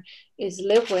learn is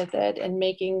live with it and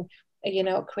making,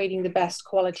 creating the best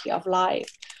quality of life.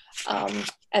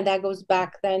 And that goes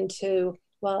back then to,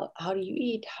 well, how do you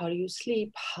eat? How do you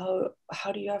sleep? How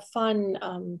do you have fun?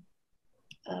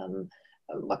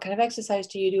 What kind of exercise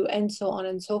do you do? And so on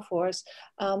and so forth.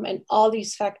 And all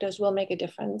these factors will make a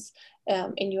difference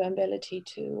in your ability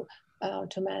to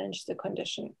manage the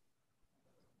condition.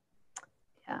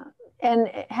 Yeah, and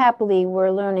happily,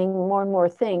 we're learning more and more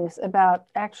things about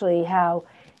actually how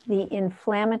the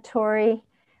inflammatory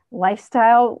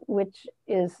lifestyle, which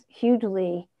is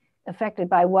hugely affected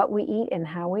by what we eat and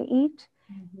how we eat,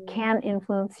 can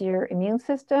influence your immune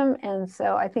system. And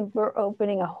so I think we're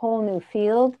opening a whole new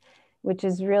field, which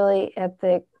is really at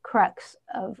the crux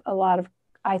of a lot of,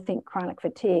 I think, chronic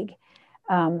fatigue.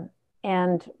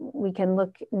 And we can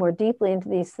look more deeply into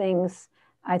these things,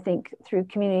 I think, through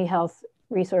Community Health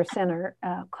Resource Center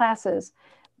classes.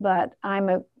 But I'm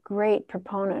a great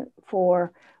proponent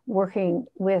for working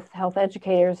with health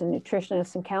educators and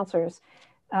nutritionists and counselors.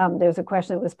 There's a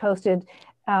question that was posted.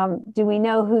 Do we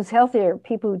know who's healthier,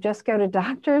 people who just go to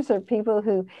doctors or people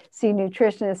who see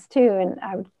nutritionists too? And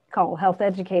I would call health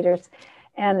educators.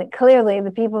 And clearly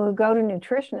the people who go to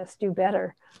nutritionists do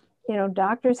better.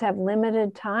 Doctors have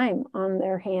limited time on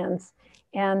their hands.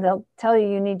 and they'll tell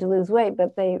you need to lose weight,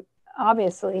 but they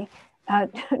obviously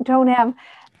don't have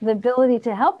the ability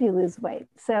to help you lose weight.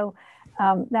 So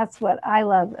that's what I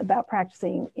love about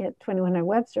practicing at 2100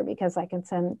 Webster, because I can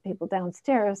send people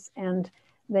downstairs and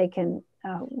they can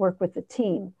work with the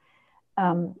team.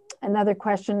 Another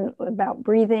question about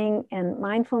breathing and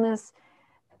mindfulness.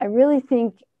 I really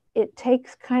think it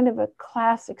takes kind of a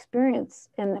class experience.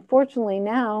 And fortunately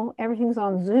now everything's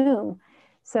on Zoom.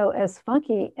 So as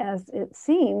funky as it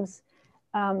seems,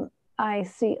 I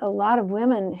see a lot of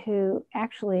women who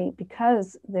actually,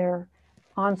 because they're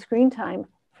on screen time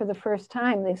for the first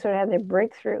time, they sort of have their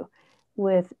breakthrough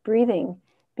with breathing,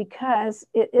 because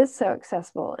it is so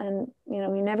accessible. And, you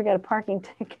know, you never got a parking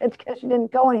ticket because you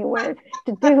didn't go anywhere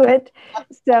to do it.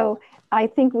 So I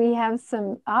think we have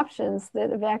some options that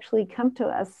have actually come to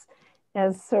us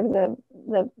as sort of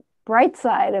the bright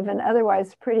side of an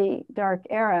otherwise pretty dark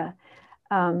era.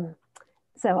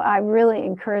 So I really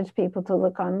encourage people to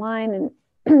look online.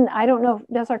 And I don't know,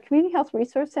 does our Community Health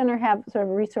Resource Center have sort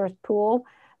of a resource pool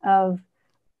of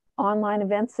online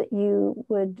events that you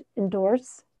would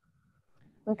endorse?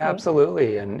 Okay.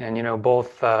 Absolutely, and you know,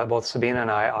 both Sabine and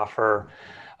I offer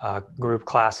group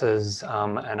classes,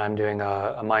 and I'm doing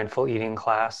a mindful eating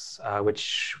class,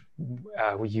 which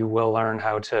you will learn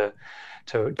how to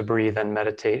breathe and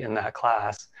meditate in that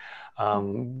class.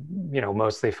 You know,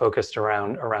 mostly focused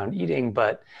around eating,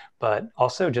 but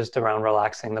also just around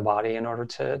relaxing the body in order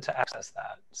to access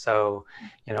that. So,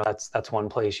 you know, that's one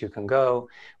place you can go.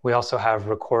 We also have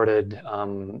recorded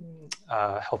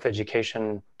health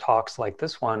education talks like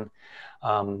this one,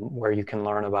 where you can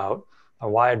learn about a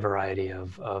wide variety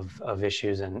of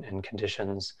issues and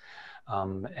conditions.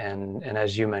 And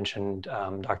as you mentioned,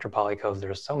 Dr. Pollycove,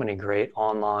 there's so many great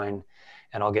online.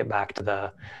 And I'll get back to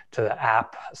the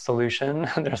app solution.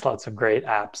 There's lots of great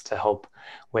apps to help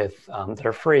with that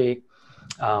are free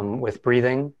with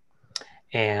breathing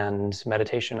and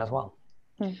meditation as well.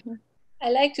 Mm-hmm. I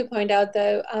like to point out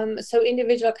though, so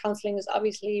individual counseling is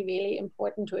obviously really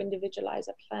important to individualize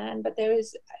a plan, but there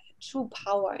is true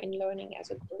power in learning as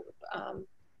a group.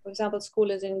 For example,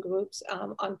 school is in groups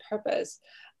on purpose.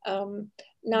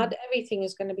 Not everything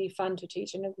is going to be fun to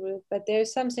teach in a group, but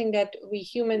there's something that we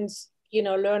humans, you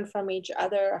know, learn from each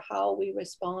other, how we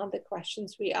respond, the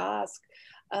questions we ask.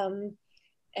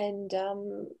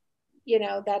 You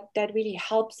know, that really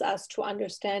helps us to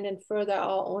understand and further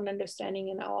our own understanding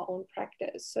in our own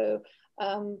practice. So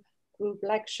group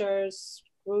lectures,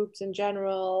 groups in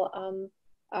general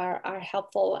are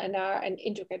helpful and are an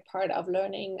intricate part of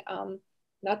learning.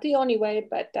 Not the only way,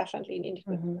 but definitely an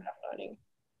intricate part of learning.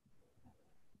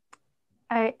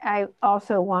 I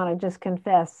also want to just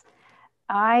confess,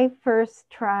 I first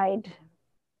tried,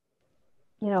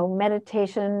 you know,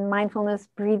 meditation, mindfulness,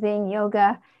 breathing,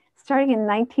 yoga, starting in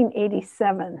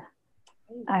 1987.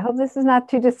 I hope this is not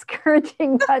too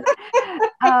discouraging, but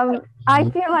I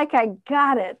feel like I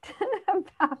got it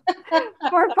about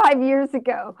 4 or 5 years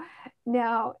ago.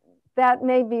 Now, that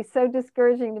may be so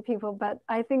discouraging to people, but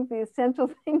I think the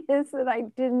essential thing is that I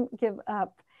didn't give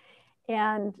up.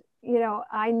 And you know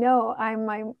I'm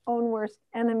my own worst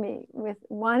enemy with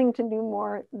wanting to do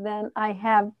more than I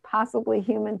have possibly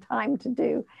human time to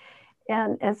do.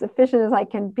 And as efficient as I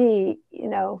can be, you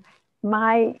know,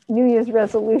 my New Year's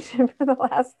resolution for the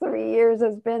last 3 years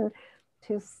has been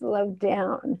to slow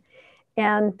down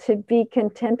and to be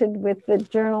contented with the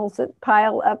journals that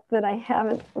pile up that I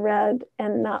haven't read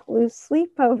and not lose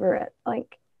sleep over it.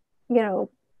 Like, you know,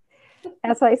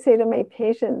 as I say to my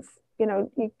patients, you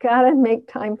know, you gotta make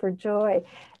time for joy.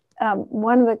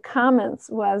 One of the comments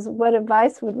was, what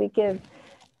advice would we give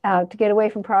to get away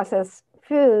from processed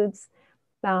foods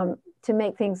to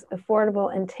make things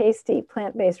affordable and tasty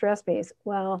plant-based recipes?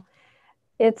 Well,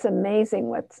 it's amazing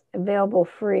what's available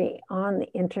free on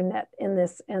the internet in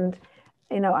this. And,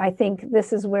 you know, I think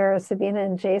this is where Sabine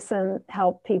and Jason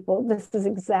help people. This is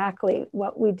exactly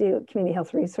what we do at Community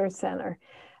Health Resource Center.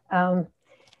 And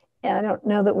I don't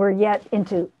know that we're yet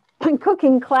into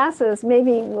cooking classes.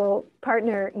 Maybe we'll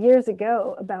partner. Years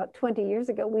ago, about 20 years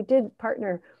ago, we did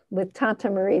partner with Tanta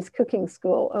Marie's cooking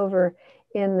school over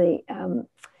in the,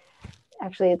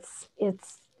 actually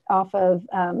it's off of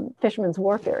Fisherman's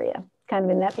Wharf area, kind of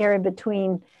in that area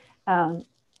between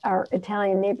our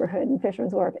Italian neighborhood and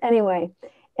Fisherman's Wharf. Anyway,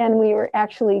 and we were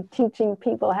actually teaching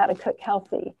people how to cook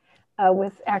healthy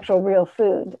with actual real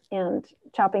food and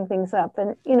chopping things up.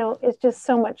 And, you know, it's just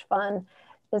so much fun.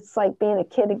 It's like being a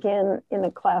kid again in a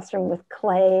classroom with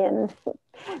clay and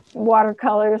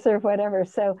watercolors or whatever.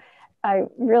 So I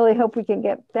really hope we can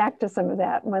get back to some of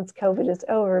that once COVID is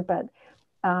over. But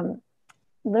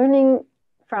learning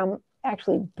from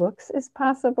actually books is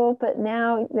possible, but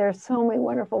now there are so many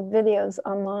wonderful videos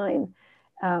online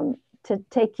to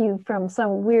take you from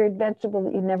some weird vegetable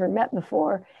that you've never met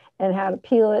before and how to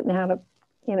peel it and how to,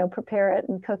 you know, prepare it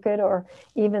and cook it or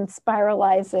even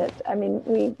spiralize it. I mean,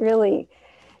 we really,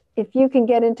 if you can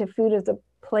get into food as a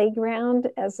playground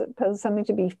as opposed to something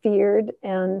to be feared,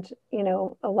 and, you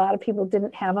know, a lot of people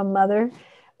didn't have a mother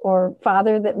or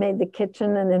father that made the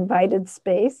kitchen an invited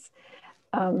space.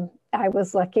 I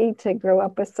was lucky to grow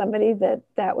up with somebody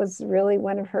that was really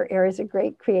one of her areas of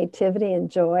great creativity and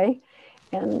joy.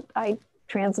 And I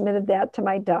transmitted that to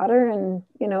my daughter. And,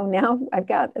 you know, now I've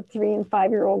got a 3- and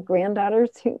 5-year-old granddaughters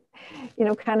who, you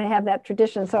know, kind of have that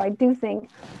tradition. So I do think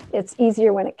it's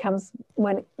easier when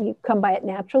you come by it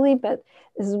naturally. But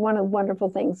this is one of the wonderful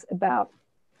things about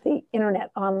the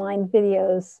internet, online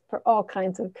videos for all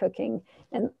kinds of cooking.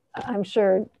 And I'm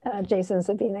sure Jason and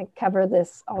Sabine cover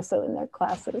this also in their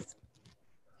classes.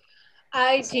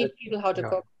 I teach people how to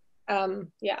cook.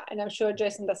 Yeah, and I'm sure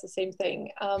Jason does the same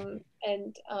thing.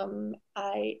 But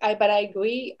I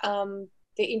agree. The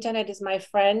internet is my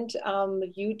friend.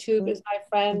 YouTube is my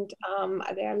friend.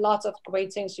 There are lots of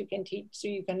great things you can teach, so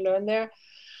you can learn there.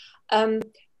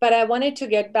 But I wanted to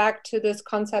get back to this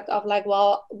concept of like,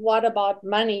 well, what about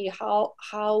money? How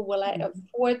will I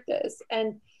afford this?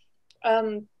 And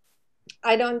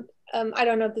I don't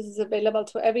know if this is available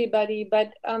to everybody,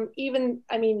 but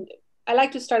I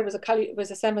like to start with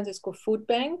a San Francisco food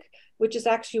bank, which is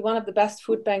actually one of the best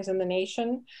food banks in the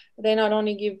nation. They not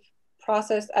only give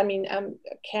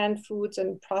canned foods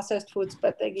and processed foods,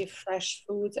 but they give fresh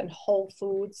foods and whole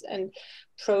foods and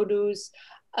produce.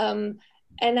 And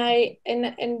I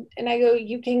go,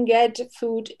 you can get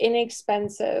food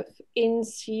inexpensive, in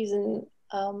season,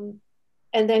 and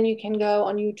then you can go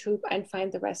on YouTube and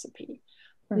find the recipe.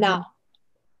 Now,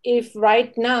 if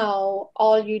right now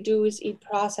all you do is eat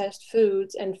processed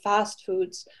foods and fast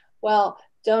foods, well,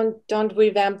 don't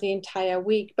revamp the entire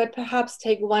week, but perhaps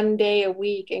take one day a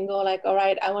week and go like, all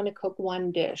right, I want to cook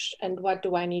one dish, and what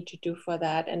do I need to do for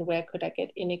that, and where could I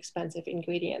get inexpensive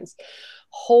ingredients?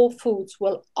 Whole foods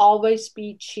will always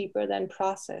be cheaper than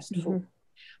processed food.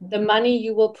 The money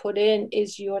you will put in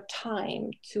is your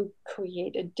time to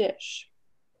create a dish.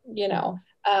 You know,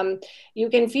 you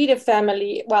can feed a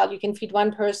family, well, you can feed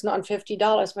one person on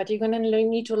 $50, but you're going to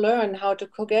need to learn how to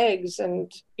cook eggs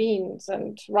and beans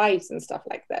and rice and stuff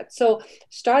like that. So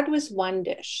start with one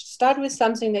dish. Start with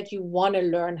something that you want to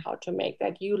learn how to make,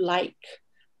 that you like,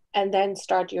 and then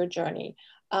start your journey.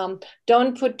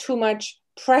 Don't put too much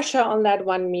pressure on that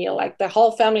one meal, like the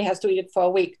whole family has to eat it for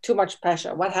a week. Too much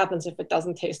pressure. What happens if it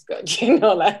doesn't taste good? You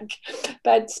know, like,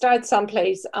 but start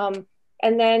someplace.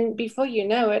 And then before you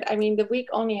know it, I mean, the week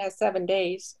only has 7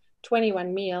 days,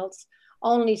 21 meals.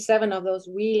 Only 7 of those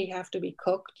really have to be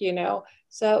cooked, you know.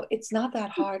 So it's not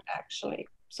that hard, actually.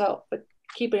 So, but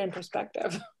keep it in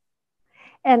perspective.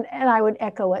 And I would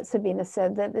echo what Sabine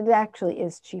said, that it actually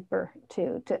is cheaper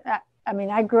too. I mean,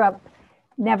 I grew up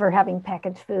never having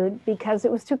packaged food because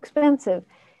it was too expensive.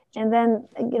 And then,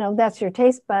 you know, that's your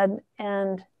taste bud.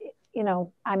 And, you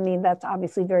know, I mean, that's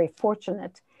obviously very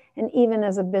fortunate. And even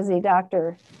as a busy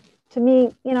doctor, to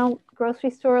me, you know, grocery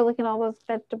store, looking at all those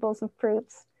vegetables and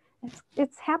fruits,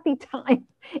 it's happy time.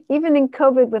 Even in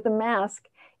COVID with a mask,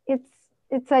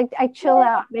 it's like I chill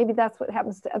out. Maybe that's what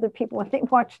happens to other people when they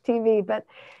watch TV. But,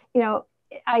 you know,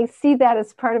 I see that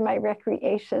as part of my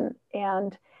recreation.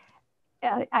 And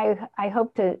I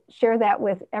hope to share that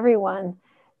with everyone,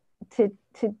 to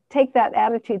take that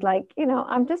attitude like, you know,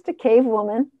 I'm just a cave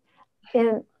woman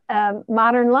in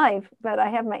modern life, but I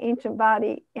have my ancient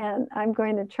body, and I'm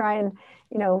going to try and,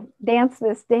 you know, dance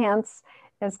this dance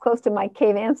as close to my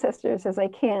cave ancestors as I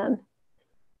can.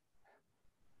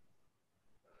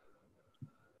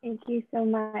 Thank you so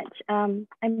much. I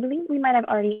believe we might have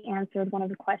already answered one of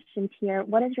the questions here.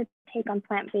 What is your take on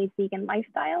plant-based vegan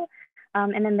lifestyle?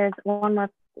 And then there's one more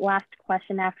last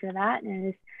question after that,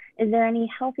 and is there any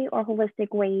healthy or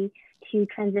holistic way to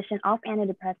transition off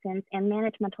antidepressants and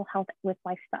manage mental health with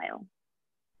lifestyle?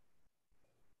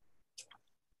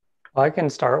 Well, I can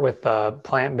start with the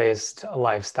plant-based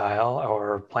lifestyle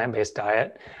or plant-based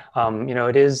diet. You know,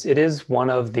 it is one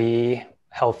of the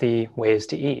healthy ways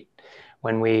to eat.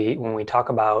 When we talk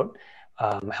about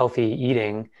healthy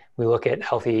eating, we look at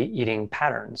healthy eating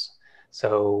patterns.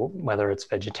 So whether it's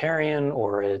vegetarian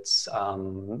or it's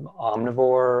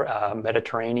omnivore,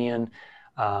 Mediterranean,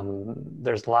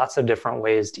 there's lots of different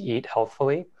ways to eat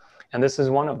healthfully, and this is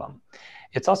one of them.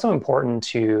 It's also important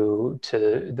to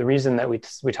the reason that we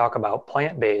talk about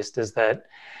plant-based is that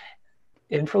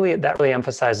that really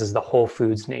emphasizes the whole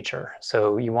foods nature.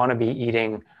 So you want to be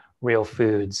eating real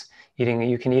foods.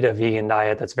 You can eat a vegan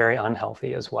diet that's very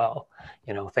unhealthy as well.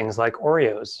 You know, things like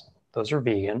Oreos, those are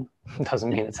vegan, doesn't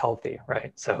mean it's healthy,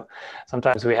 right? So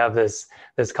sometimes we have this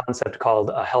concept called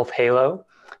a health halo,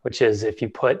 which is if you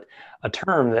put a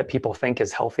term that people think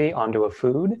is healthy onto a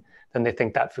food, then they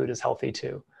think that food is healthy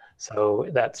too. So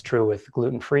that's true with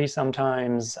gluten-free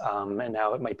sometimes, and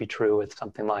now it might be true with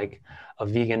something like a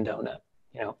vegan donut.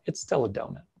 You know, it's still a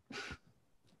donut.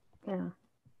 Yeah.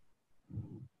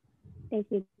 Thank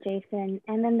you, Jason.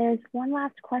 And then there's one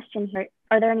last question here.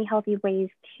 Are there any healthy ways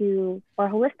to, or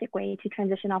holistic way to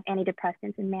transition off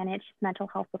antidepressants and manage mental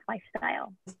health with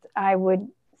lifestyle? I would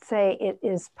say it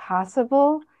is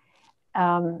possible,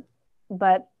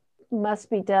 but must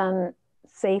be done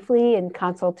safely in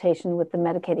consultation with the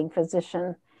medicating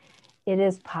physician. It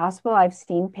is possible. I've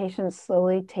seen patients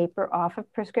slowly taper off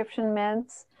of prescription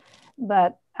meds,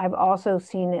 but I've also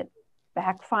seen it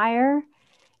backfire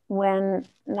when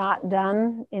not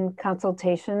done in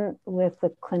consultation with the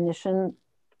clinician,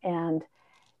 and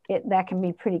that can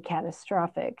be pretty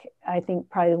catastrophic. I think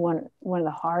probably one of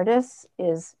the hardest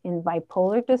is in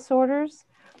bipolar disorders,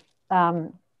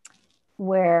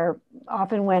 where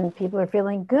often when people are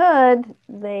feeling good,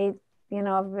 they, you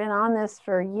know, have been on this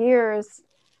for years,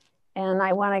 and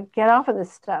I want to get off of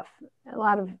this stuff. A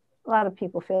lot of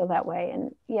people feel that way,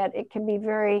 and yet it can be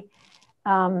very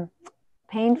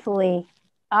painfully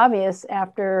obvious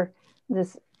after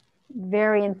this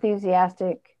very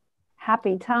enthusiastic,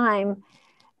 happy time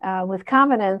with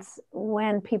confidence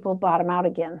when people bottom out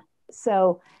again.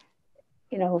 So,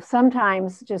 you know,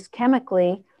 sometimes just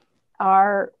chemically,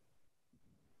 our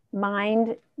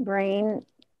mind, brain,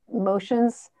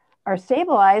 emotions are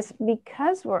stabilized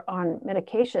because we're on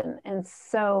medication. And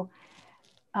so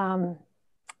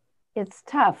it's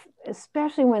tough,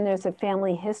 especially when there's a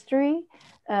family history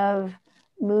of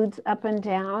moods up and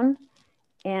down.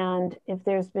 And if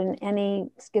there's been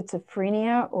any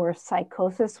schizophrenia or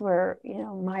psychosis where, you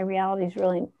know, my reality is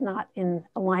really not in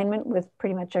alignment with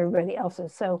pretty much everybody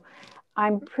else's. So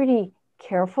I'm pretty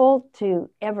careful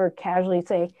to ever casually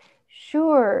say,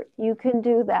 sure, you can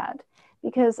do that,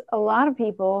 because a lot of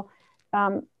people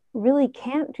really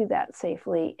can't do that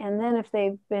safely. And then if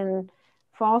they've been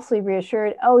falsely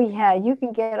reassured, oh yeah, you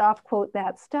can get off, quote,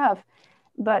 that stuff,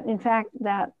 but in fact,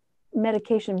 that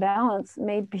medication balance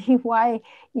may be why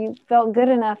you felt good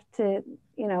enough to,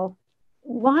 you know,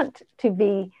 want to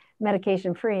be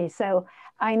medication free. So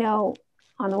I know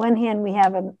on the one hand, we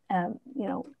have a you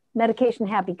know, medication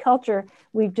happy culture.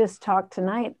 We've just talked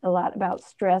tonight a lot about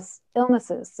stress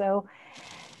illnesses. So,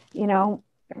 you know,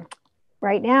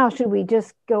 right now, should we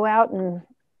just go out and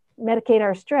medicate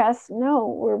our stress? No,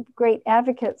 we're great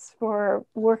advocates for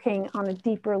working on a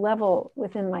deeper level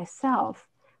within myself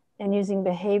and using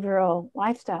behavioral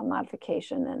lifestyle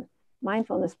modification and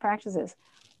mindfulness practices.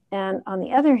 And on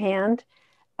the other hand,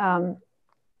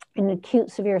 in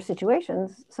acute severe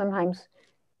situations, sometimes,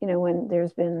 you know, when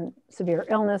there's been severe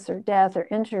illness or death or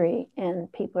injury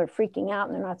and people are freaking out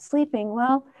and they're not sleeping,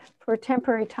 well, for a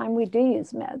temporary time, we do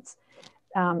use meds.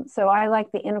 So I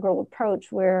like the integral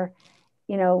approach where,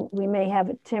 you know, we may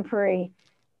have a temporary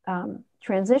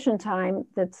transition time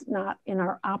that's not in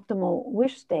our optimal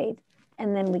wish state,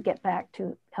 and then we get back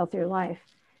to healthier life.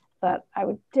 But I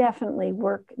would definitely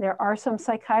work. There are some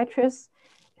psychiatrists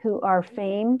who are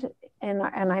famed, and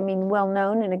I mean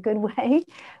well-known in a good way,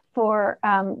 for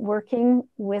working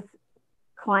with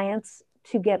clients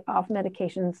to get off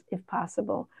medications if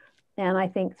possible. And I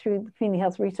think through the Community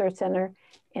Health Resource Center,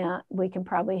 we can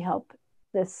probably help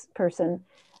this person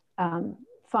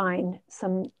find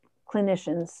some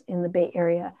clinicians in the Bay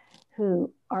Area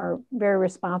who are very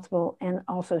responsible and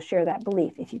also share that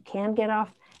belief. If you can get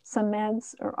off some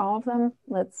meds or all of them,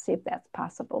 let's see if that's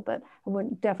possible. But I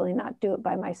would definitely not do it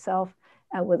by myself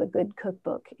with a good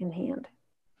cookbook in hand.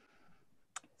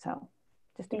 So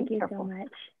just thank be you careful. so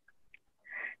much.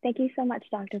 Thank you so much,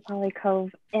 Dr.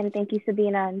 Pollycove, and thank you,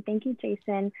 Sabine, and thank you,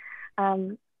 Jason.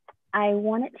 I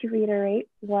wanted to reiterate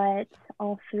what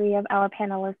all three of our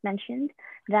panelists mentioned,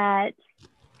 that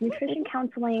nutrition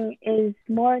counseling is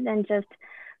more than just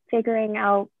figuring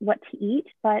out what to eat,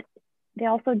 but they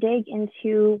also dig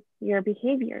into your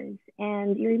behaviors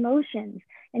and your emotions.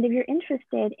 And if you're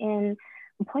interested in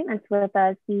appointments with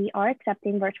us, we are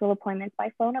accepting virtual appointments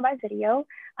by phone or by video.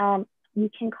 You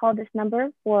can call this number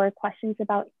for questions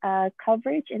about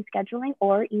coverage and scheduling,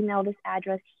 or email this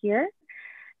address here.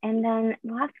 And then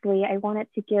lastly, I wanted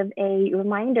to give a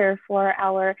reminder for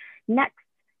our next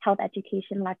health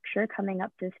education lecture coming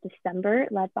up this December,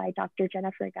 led by Dr.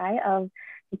 Jennifer Guy of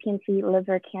the CPMC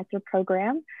Liver Cancer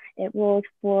Program. It will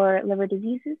explore liver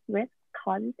diseases, risks,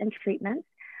 causes, and treatments.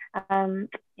 And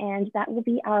that will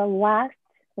be our last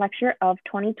lecture of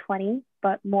 2020,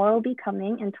 but more will be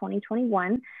coming in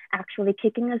 2021. Actually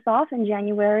kicking us off in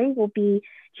January will be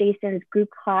Jason's group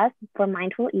class for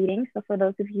mindful eating. So for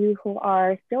those of you who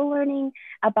are still learning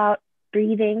about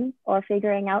breathing or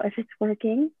figuring out if it's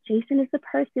working, Jason is the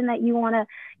person that you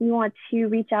want to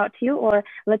reach out to, or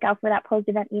look out for that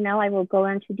post-event email. I will go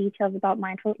into details about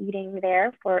mindful eating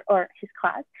there or his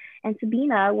class. And Sabine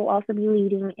will also be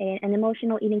leading an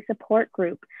emotional eating support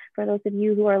group for those of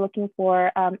you who are looking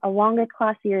for a longer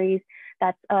class series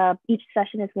that's each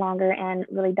session is longer and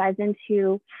really dives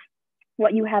into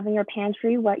what you have in your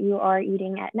pantry, what you are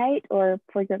eating at night or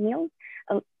for your meals.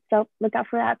 So look out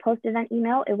for that post-event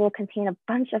email. It will contain a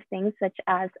bunch of things such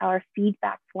as our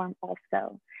feedback form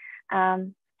also.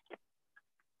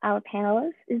 Our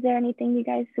panelists, is there anything you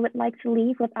guys would like to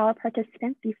leave with our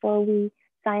participants before we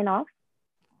sign off?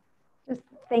 Just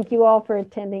thank you all for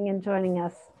attending and joining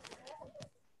us.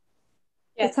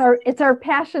 Yes. It's our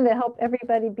passion to help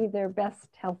everybody be their best,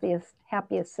 healthiest,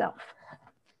 happiest self.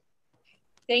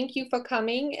 Thank you for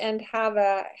coming, and have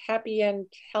a happy and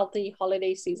healthy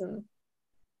holiday season.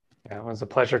 Yeah, it was a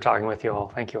pleasure talking with you all.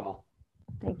 Thank you all.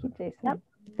 Thank you, Jason. Yep.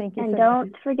 Thank you. And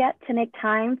don't forget to make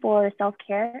time for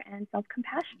self-care and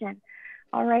self-compassion.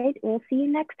 All right, we'll see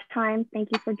you next time. Thank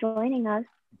you for joining us.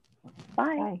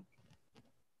 Bye. Bye.